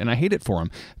position, and I hate it for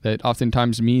them. That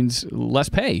oftentimes means less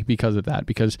pay because of that,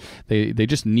 because they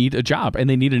just need a job and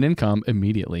they need an income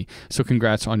immediately. So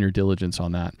congrats on your diligence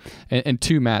on that. And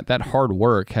two, Matt, that hard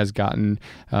work has gotten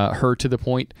her to the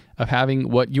point of having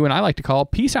what you and I like to call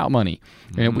peace out money.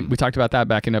 And we talked about that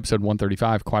back in episode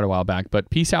 135 quite a while back. But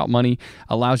peace out money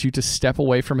allows you to step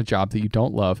away from a job that you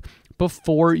don't love,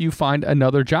 before you find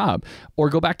another job or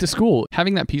go back to school.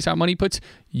 Having that peace out money puts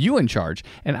you in charge.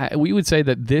 And we would say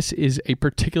that this is a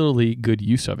particularly good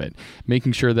use of it.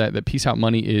 Making sure that the peace out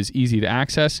money is easy to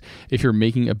access if you're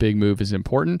making a big move is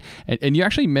important. And you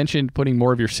actually mentioned putting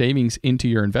more of your savings into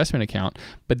your investment account,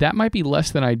 but that might be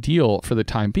less than ideal for the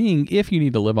time being if you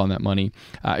need to live on that money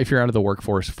if you're out of the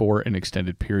workforce for an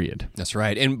extended period. That's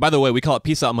right. And by the way, we call it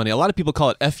peace out money. A lot of people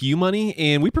call it FU money,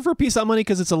 and we prefer peace out money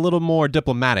because it's a little more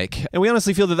diplomatic. And we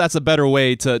honestly feel that that's a better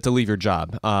way to leave your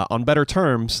job on better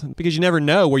terms, because you never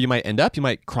know where you might end up. You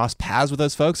might cross paths with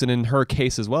those folks. And in her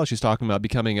case as well, she's talking about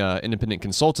becoming an independent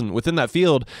consultant within that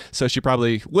field. So she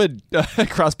probably would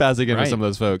cross paths again with some of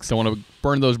those folks. Don't want to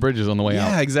burn those bridges on the way out.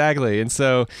 Yeah, exactly. And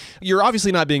so you're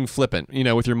obviously not being flippant,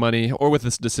 with your money or with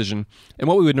this decision. And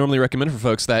what we would normally recommend for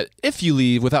folks that if you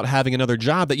leave without having another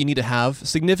job, that you need to have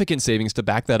significant savings to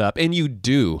back that up. And you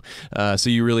do. So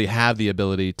you really have the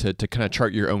ability to kind of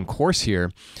chart your own course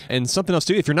here. And something else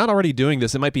too, if you're not already doing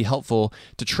this, it might be helpful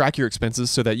to track your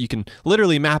expenses so that you can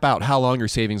literally map out how long your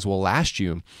savings will last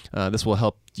you. This will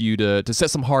help you to set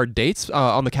some hard dates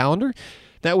on the calendar.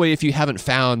 That way, if you haven't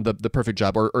found the perfect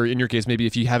job, or in your case, maybe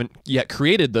if you haven't yet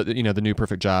created the new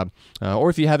perfect job,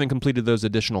 or if you haven't completed those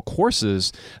additional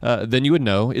courses, then you would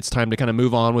know it's time to kind of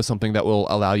move on with something that will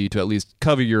allow you to at least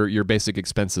cover your basic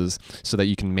expenses so that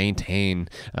you can maintain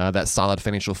that solid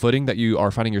financial footing that you are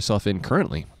finding yourself in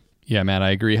currently. Yeah, Matt, I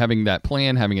agree. Having that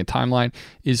plan, having a timeline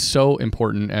is so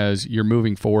important as you're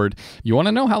moving forward. You want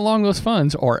to know how long those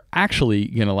funds are actually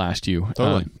going to last you.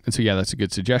 Totally. And so, yeah, that's a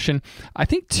good suggestion. I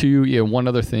think, too, one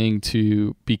other thing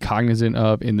to be cognizant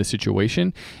of in the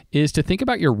situation is to think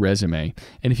about your resume.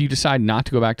 And if you decide not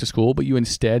to go back to school, but you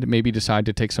instead maybe decide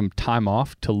to take some time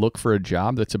off to look for a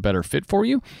job that's a better fit for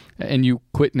you, and you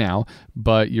quit now,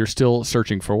 but you're still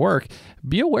searching for work,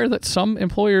 be aware that some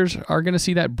employers are going to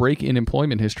see that break in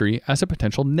employment history as a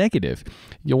potential negative.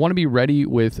 You'll want to be ready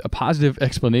with a positive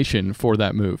explanation for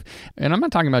that move. And I'm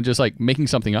not talking about just like making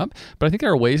something up, but I think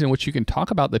there are ways in which you can talk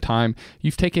about the time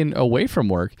you've taken away from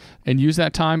work and use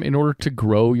that time in order to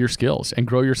grow your skills and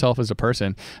grow yourself as a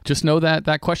person. Just know that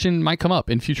that question might come up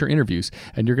in future interviews,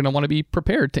 and you're going to want to be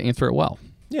prepared to answer it well.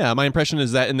 Yeah, my impression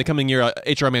is that in the coming year,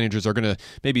 HR managers are going to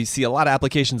maybe see a lot of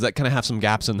applications that kind of have some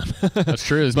gaps in them. That's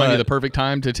true. This might be the perfect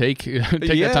time to take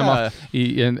that time off,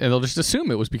 and they'll just assume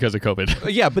it was because of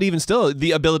COVID. Yeah, but even still,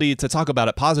 the ability to talk about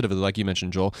it positively, like you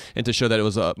mentioned, Joel, and to show that it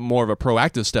was more of a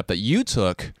proactive step that you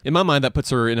took, in my mind, that puts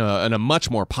her in a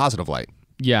much more positive light.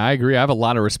 Yeah, I agree. I have a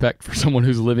lot of respect for someone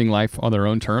who's living life on their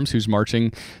own terms, who's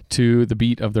marching to the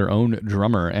beat of their own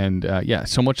drummer. And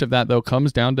so much of that, though,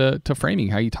 comes down to framing,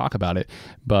 how you talk about it.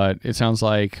 But it sounds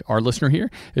like our listener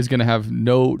here is going to have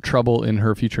no trouble in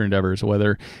her future endeavors,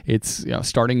 whether it's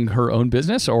starting her own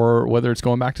business or whether it's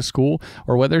going back to school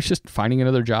or whether it's just finding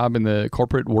another job in the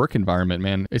corporate work environment,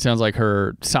 man. It sounds like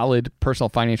her solid personal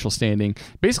financial standing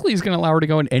basically is going to allow her to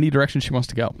go in any direction she wants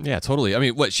to go. Yeah, totally. I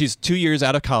mean, she's 2 years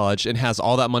out of college and has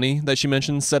all that money that she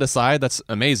mentioned set aside. That's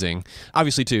amazing.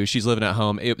 Obviously, too, she's living at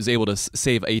home. It was able to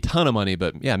save a ton of money,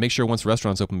 but yeah, make sure once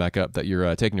restaurants open back up that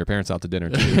you're taking your parents out to dinner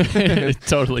too.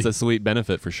 Totally. It's a sweet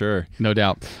benefit for sure. No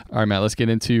doubt. All right, Matt, let's get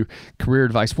into career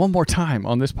advice one more time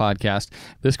on this podcast.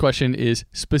 This question is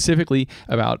specifically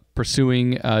about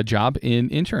pursuing a job in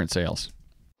insurance sales.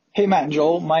 Hey, Matt and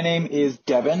Joel. My name is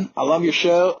Devin. I love your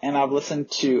show, and I've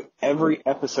listened to every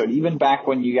episode, even back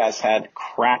when you guys had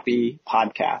crappy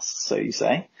podcasts, so you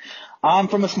say. I'm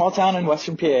from a small town in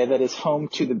Western PA that is home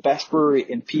to the best brewery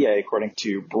in PA, according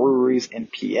to Breweries in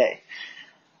PA.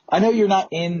 I know you're not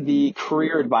in the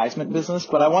career advisement business,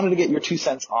 but I wanted to get your 2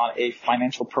 cents on a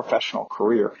financial professional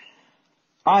career.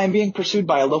 I am being pursued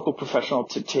by a local professional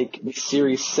to take the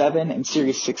Series 7 and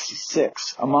Series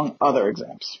 66, among other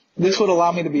exams. This would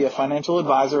allow me to be a financial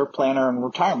advisor, planner, and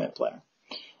retirement planner.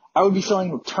 I would be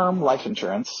selling term life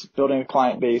insurance, building a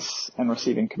client base, and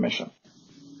receiving commission.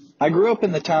 I grew up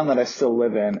in the town that I still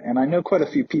live in, and I know quite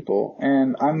a few people,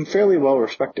 and I'm fairly well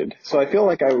respected, so I feel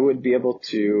like I would be able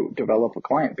to develop a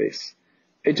client base.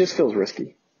 It just feels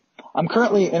risky. I'm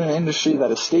currently in an industry that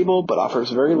is stable but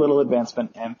offers very little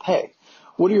advancement and pay.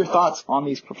 What are your thoughts on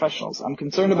these professionals? I'm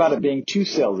concerned about it being too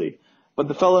salesy, but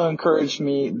the fellow encouraged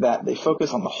me that they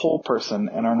focus on the whole person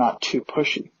and are not too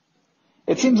pushy.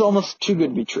 It seems almost too good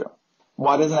to be true.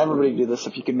 Why doesn't everybody do this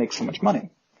if you can make so much money?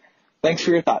 Thanks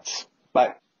for your thoughts.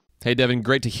 Bye. Hey, Devin,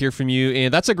 great to hear from you.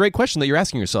 And that's a great question that you're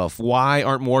asking yourself. Why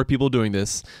aren't more people doing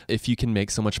this if you can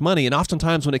make so much money? And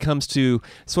oftentimes when it comes to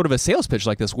sort of a sales pitch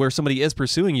like this, where somebody is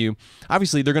pursuing you,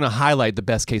 obviously they're going to highlight the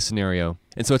best case scenario.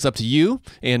 And so it's up to you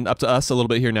and up to us a little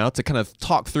bit here now to kind of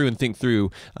talk through and think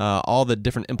through all the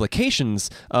different implications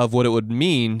of what it would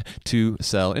mean to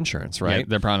sell insurance, right? Yeah,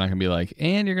 they're probably not going to be like,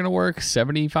 and you're going to work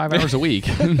 75 hours a week.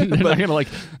 They're not going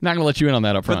to let you in on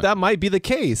that up front. But that might be the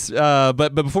case.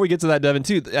 But before we get to that, Devin,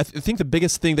 too, I think the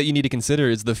biggest thing that you need to consider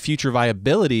is the future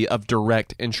viability of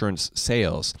direct insurance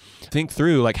sales. Think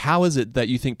through, like, how is it that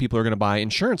you think people are going to buy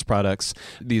insurance products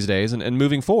these days and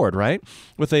moving forward, right?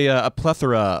 With a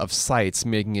plethora of sites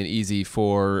making it easy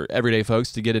for everyday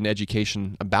folks to get an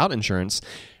education about insurance,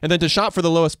 and then to shop for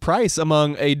the lowest price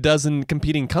among a dozen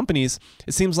competing companies,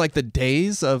 it seems like the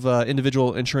days of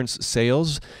individual insurance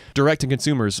sales direct to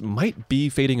consumers might be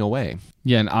fading away.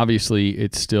 Yeah, and obviously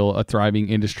it's still a thriving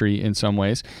industry in some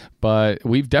ways, but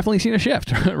we've definitely seen a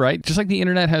shift, right? Just like the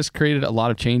internet has created a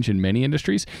lot of change in many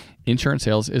industries, insurance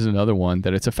sales is another one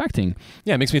that it's affecting.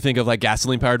 Yeah, it makes me think of like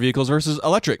gasoline-powered vehicles versus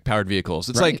electric-powered vehicles.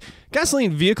 It's Right. like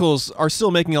gasoline vehicles are still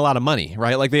making a lot of money,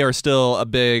 right? Like they are still a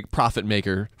big profit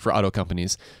maker for auto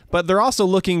companies. But they're also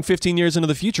looking 15 years into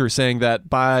the future saying that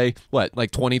by,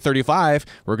 like 2035,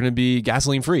 we're going to be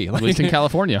gasoline-free. At least in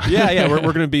California. Yeah, we're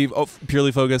going to be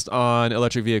purely focused on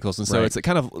electric vehicles. And so Right. it's a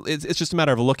kind of, it's just a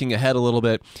matter of looking ahead a little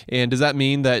bit. And does that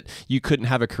mean that you couldn't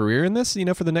have a career in this,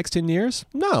 for the next 10 years?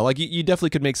 No, like you definitely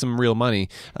could make some real money.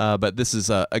 But this is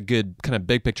a good kind of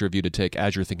big picture view to take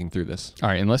as you're thinking through this. All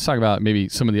right, and let's talk about maybe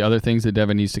some of the other things that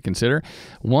Devin needs to consider.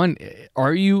 One,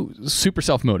 are you super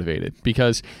self-motivated?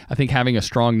 Because I think having a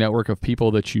strong network of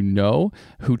people that you know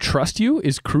who trust you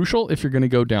is crucial if you're going to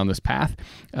go down this path.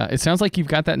 It sounds like you've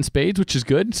got that in spades, which is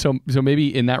good. So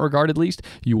maybe in that regard, at least,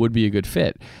 you would be a good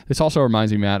fit. This also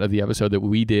reminds me, Matt, of the episode that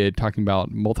we did talking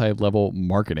about multi-level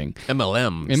marketing.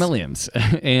 MLMs.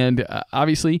 And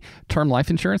obviously, term life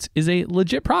insurance is a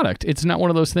legit product. It's not one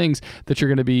of those things that you're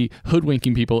going to be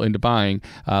hoodwinking people into buying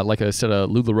like a set of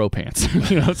LuLaRoe pants.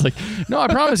 It's like, no, I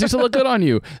promise these will look good on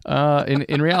you.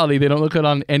 In reality, they don't look good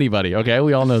on anybody. Okay,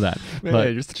 we all know that. Man,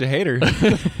 but you're such a hater.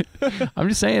 I'm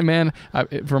just saying, man,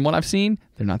 from what I've seen,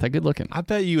 they're not that good looking. I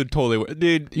bet you would totally,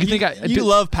 dude. You You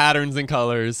love patterns and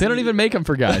colors. They don't even make them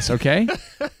for guys, okay?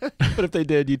 But if they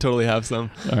did, you totally have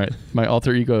some. All right. My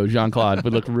alter ego, Jean-Claude,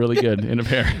 would look really good in a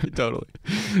pair. Totally.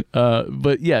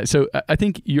 But yeah, so I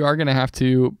think you are going to have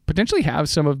to potentially have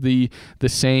some of the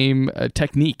same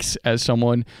techniques as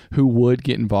someone who would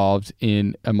get involved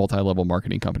in a multi-level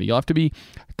marketing company. You'll have to be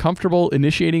comfortable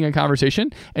initiating a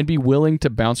conversation and be willing to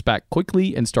bounce back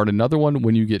quickly and start another one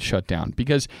when you get shut down.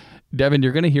 Because Devin,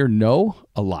 you're going to hear no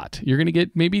a lot. You're going to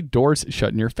get maybe doors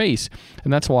shut in your face.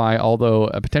 And that's why, although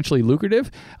potentially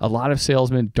lucrative, a lot of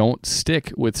salesmen don't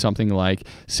stick with something like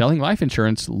selling life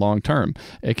insurance long term.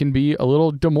 It can be a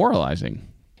little demoralizing.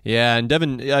 Yeah, and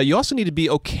Devin, you also need to be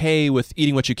okay with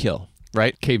eating what you kill.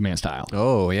 Right? Caveman style.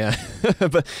 Oh, yeah.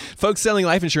 But folks selling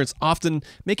life insurance often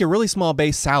make a really small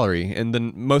base salary, and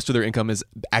then most of their income is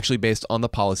actually based on the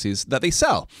policies that they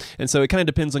sell. And so it kind of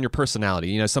depends on your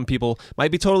personality. Some people might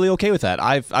be totally okay with that.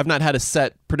 I've not had a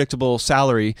set predictable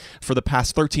salary for the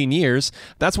past 13 years.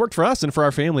 That's worked for us and for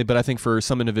our family, but I think for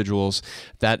some individuals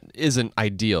that isn't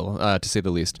ideal, to say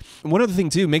the least. One other thing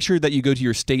too, make sure that you go to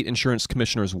your state insurance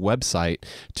commissioner's website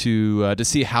to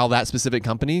see how that specific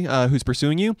company who's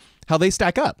pursuing you, how they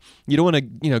stack up. You don't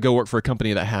want to, go work for a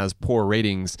company that has poor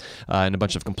ratings and a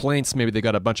bunch of complaints. Maybe they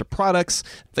got a bunch of products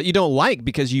that you don't like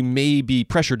because you may be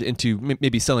pressured into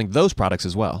maybe selling those products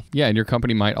as well. Yeah, and your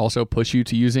company might also push you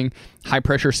to using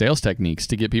high-pressure sales techniques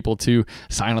to get people to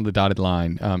sign on the dotted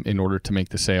line in order to make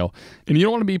the sale. And you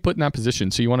don't want to be put in that position,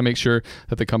 so you want to make sure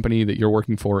that the company that you're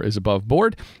working for is above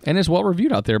board and is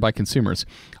well-reviewed out there by consumers.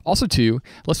 Also, too,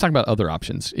 let's talk about other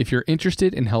options. If you're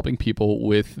interested in helping people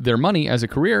with their money as a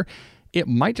career, it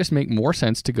might just make more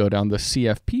sense to go down the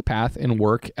CFP path and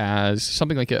work as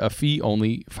something like a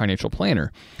fee-only financial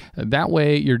planner. That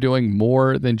way, you're doing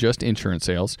more than just insurance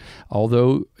sales.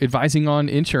 Although advising on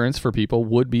insurance for people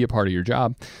would be a part of your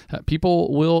job,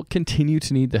 people will continue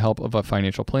to need the help of a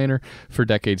financial planner for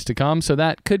decades to come. So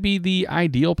that could be the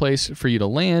ideal place for you to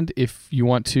land if you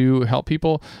want to help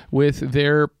people with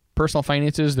their personal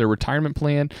finances, their retirement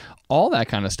plan, all that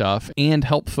kind of stuff, and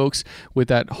help folks with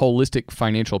that holistic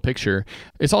financial picture.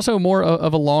 It's also more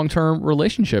of a long-term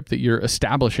relationship that you're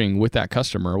establishing with that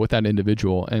customer, with that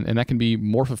individual, and that can be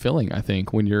more fulfilling, I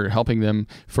think, when you're helping them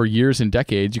for years and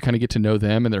decades. You kind of get to know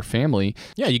them and their family.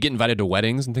 Yeah, you get invited to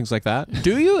weddings and things like that.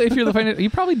 Do you? If you're the you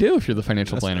probably do if you're the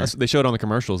financial planner. They show it on the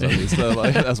commercials, at least. So,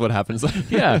 that's what happens.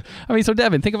 Yeah. I mean, so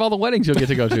Devin, think of all the weddings you'll get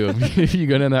to go to if you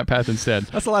go down that path instead.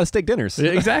 That's a lot of steak dinners.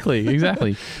 Exactly.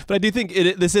 But I do think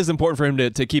this is important important for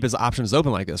him to keep his options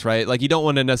open like this, right? Like, you don't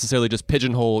want to necessarily just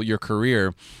pigeonhole your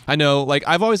career. I know, like,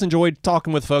 I've always enjoyed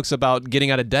talking with folks about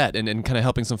getting out of debt and kind of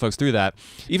helping some folks through that.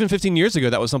 Even 15 years ago,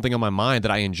 that was something on my mind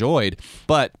that I enjoyed,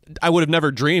 but I would have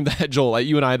never dreamed that, Joel, like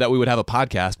you and I, that we would have a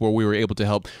podcast where we were able to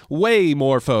help way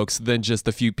more folks than just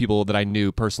the few people that I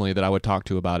knew personally that I would talk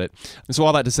to about it. And so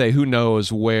all that to say, who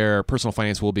knows where personal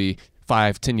finance will be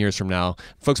 5-10 years from now.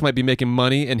 Folks might be making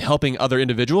money and helping other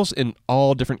individuals in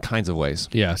all different kinds of ways.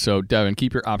 Yeah, so Devin,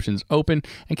 keep your options open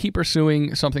and keep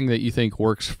pursuing something that you think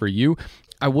works for you.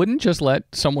 I wouldn't just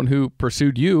let someone who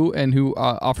pursued you and who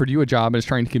offered you a job and is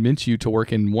trying to convince you to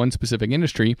work in one specific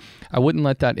industry, I wouldn't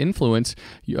let that influence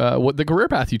what the career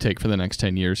path you take for the next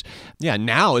 10 years. Yeah,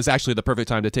 now is actually the perfect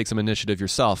time to take some initiative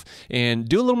yourself and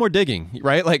do a little more digging,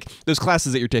 right? Like those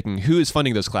classes that you're taking, who is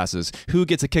funding those classes? Who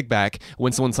gets a kickback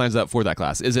when someone signs up for that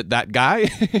class? Is it that guy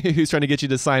who's trying to get you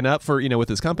to sign up for, with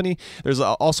his company? There's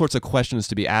all sorts of questions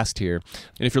to be asked here.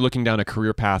 And if you're looking down a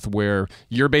career path where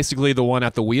you're basically the one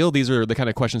at the wheel, these are the kind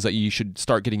of questions that you should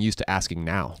start getting used to asking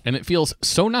now. And it feels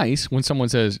so nice when someone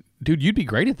says, dude, you'd be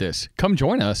great at this. Come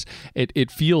join us. It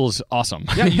feels awesome.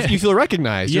 Yeah, you feel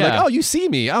recognized. Yeah. You're like, oh, you see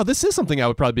me. Oh, this is something I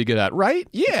would probably be good at, right?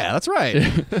 Yeah, that's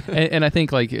right. and I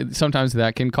think like sometimes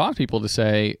that can cause people to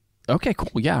say, okay,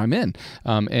 cool. Yeah, I'm in.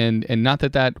 And not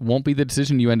that won't be the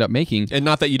decision you end up making. And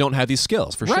not that you don't have these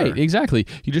skills, for sure. Right, exactly.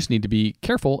 You just need to be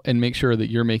careful and make sure that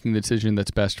you're making the decision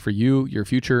that's best for you, your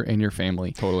future, and your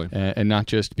family. Totally. And not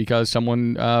just because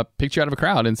someone picked you out of a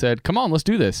crowd and said, come on, let's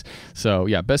do this. So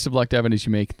yeah, best of luck, Devin, as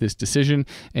you make this decision.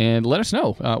 And let us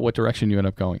know what direction you end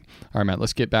up going. All right, Matt,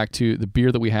 let's get back to the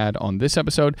beer that we had on this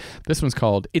episode. This one's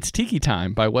called It's Tiki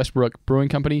Time by Westbrook Brewing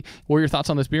Company. What are your thoughts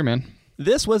on this beer, man?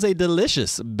 This was a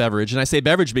delicious beverage, and I say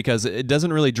beverage because it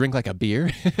doesn't really drink like a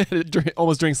beer. It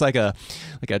almost drinks like a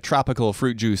tropical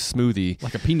fruit juice smoothie,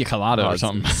 like a pina colada or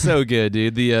something. So good,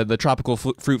 dude. The tropical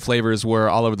fruit flavors were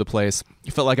all over the place.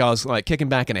 It felt like I was like kicking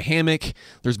back in a hammock.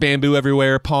 There's bamboo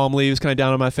everywhere, palm leaves kind of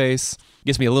down on my face.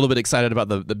 Gets me a little bit excited about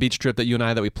the beach trip that you and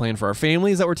I that we planned for our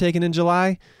families that we're taking in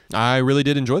July. I really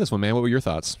did enjoy this one, man. What were your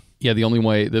thoughts? Yeah, the only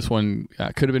way this one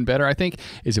could have been better, I think,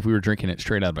 is if we were drinking it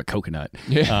straight out of a coconut.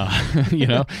 Yeah.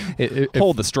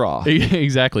 Hold the straw.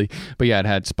 Exactly. But yeah, it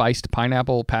had spiced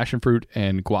pineapple, passion fruit,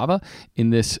 and guava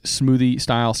in this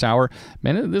smoothie-style sour.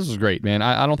 Man, this was great, man.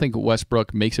 I don't think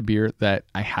Westbrook makes a beer that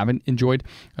I haven't enjoyed.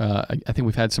 I think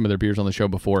we've had some of their beers on the show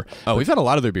before. Oh, we've had a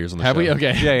lot of their beers on the show. Have we?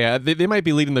 Okay. Yeah. They might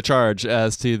be leading the charge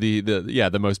as to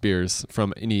the most beers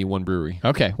from any one brewery.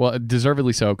 Okay. Well,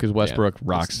 deservedly so, because Westbrook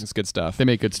rocks. It's good stuff. They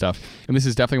make good stuff. And this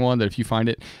is definitely one that if you find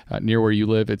it near where you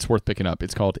live, it's worth picking up.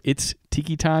 It's called It's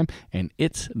Tiki Time, and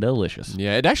it's delicious.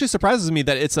 Yeah, it actually surprises me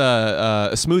that it's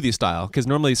a smoothie style, because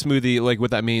normally smoothie, like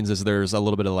what that means is there's a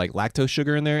little bit of like lactose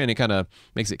sugar in there, and it kind of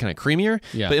makes it kind of creamier.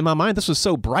 Yeah. But in my mind, this was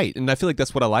so bright, and I feel like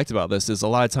that's what I liked about this is a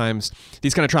lot of times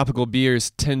these kind of tropical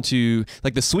beers tend to,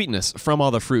 like the sweetness from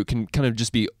all the fruit can kind of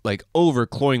just be like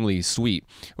overcloyingly sweet,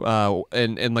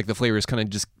 and like the flavors kind of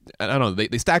just, I don't know,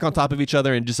 they stack on top of each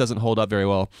other and it just doesn't hold up very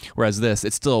well. Whereas this,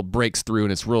 it still breaks through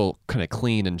and it's real kind of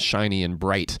clean and shiny and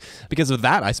bright. Because of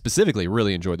that, I specifically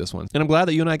really enjoyed this one. And I'm glad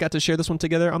that you and I got to share this one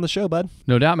together on the show, bud.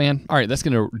 No doubt, man. All right, that's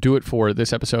going to do it for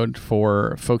this episode.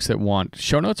 For folks that want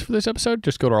show notes for this episode,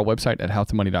 just go to our website at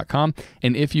howtomoney.com.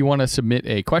 And if you want to submit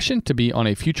a question to be on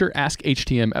a future Ask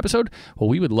HTM episode, well,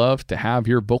 we would love to have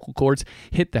your vocal cords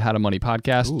hit the How to Money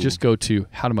podcast. Just go to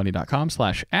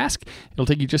howtomoney.com/ask. It'll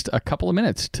take you just a couple of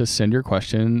minutes to send your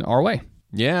question our way.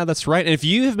 Yeah, that's right. And if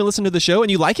you have been listening to the show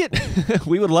and you like it,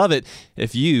 we would love it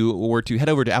if you were to head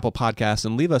over to Apple Podcasts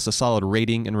and leave us a solid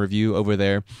rating and review over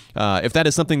there. If that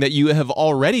is something that you have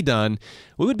already done,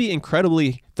 we would be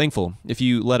incredibly thankful if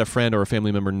you let a friend or a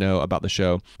family member know about the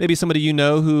show. Maybe somebody you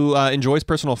know who enjoys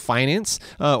personal finance,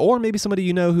 or maybe somebody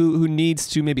you know who needs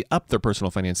to maybe up their personal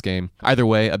finance game. Either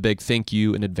way, a big thank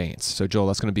you in advance. So Joel,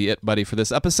 that's going to be it, buddy, for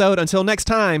this episode. Until next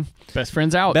time. Best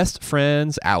friends out. Best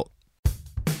friends out.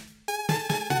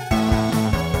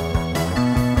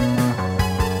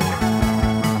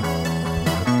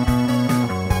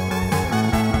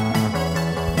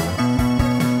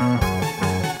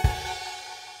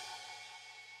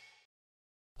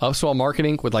 Upswell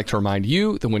Marketing would like to remind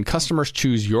you that when customers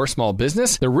choose your small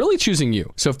business, they're really choosing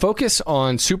you. So focus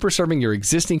on super serving your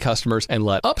existing customers and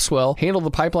let Upswell handle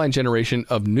the pipeline generation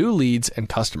of new leads and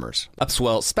customers.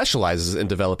 Upswell specializes in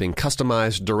developing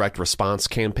customized direct response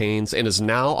campaigns and is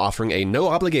now offering a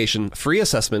no-obligation free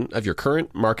assessment of your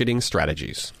current marketing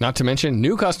strategies. Not to mention,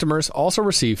 new customers also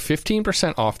receive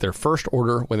 15% off their first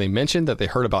order when they mention that they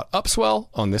heard about Upswell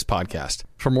on this podcast.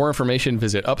 For more information,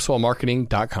 visit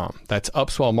upswellmarketing.com. That's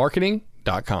upswellmarketing.com.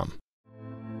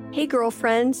 Hey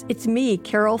girlfriends, it's me,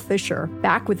 Carol Fisher,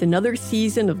 back with another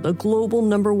season of the global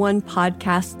 #1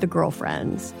 podcast, The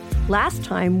Girlfriends. Last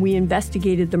time, we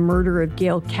investigated the murder of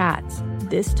Gail Katz.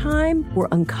 This time, we're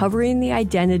uncovering the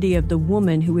identity of the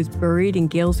woman who was buried in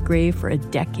Gail's grave for a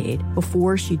decade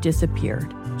before she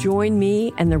disappeared. Join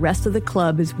me and the rest of the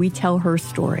club as we tell her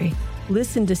story.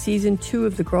 Listen to Season 2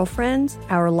 of The Girlfriends,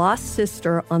 Our Lost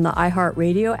Sister on the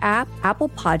iHeartRadio app, Apple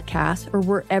Podcasts, or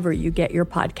wherever you get your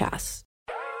podcasts.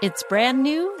 It's brand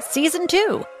new, Season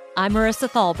 2. I'm Marissa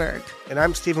Thalberg. And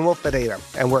I'm Stephen Wolf-Bedeta,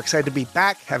 and we're excited to be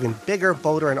back having bigger,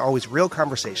 bolder, and always real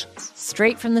conversations.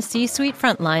 Straight from the C-suite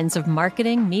front lines of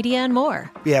marketing, media, and more.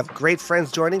 We have great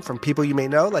friends joining from people you may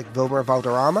know, like Vilmer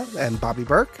Valderrama and Bobby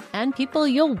Burke. And people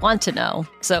you'll want to know.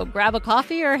 So grab a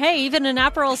coffee or, hey, even an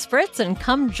Aperol Spritz and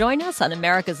come join us on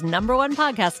America's #1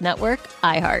 podcast network,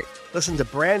 iHeart. Listen to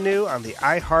brand new on the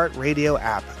iHeartRadio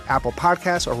app, Apple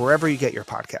Podcasts, or wherever you get your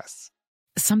podcasts.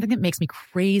 Something that makes me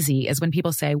crazy is when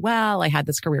people say, well, I had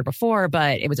this career before,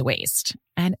 but it was a waste.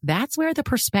 And that's where the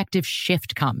perspective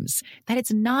shift comes, that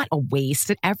it's not a waste,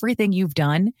 that everything you've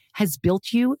done has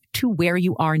built you to where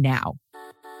you are now.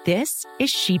 This is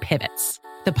She Pivots,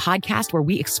 the podcast where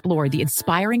we explore the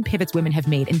inspiring pivots women have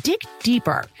made and dig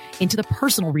deeper into the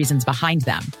personal reasons behind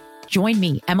them. Join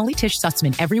me, Emily Tish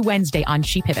Sussman, every Wednesday on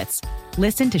She Pivots.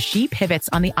 Listen to She Pivots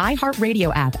on the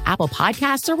iHeartRadio app, Apple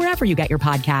Podcasts, or wherever you get your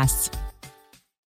podcasts.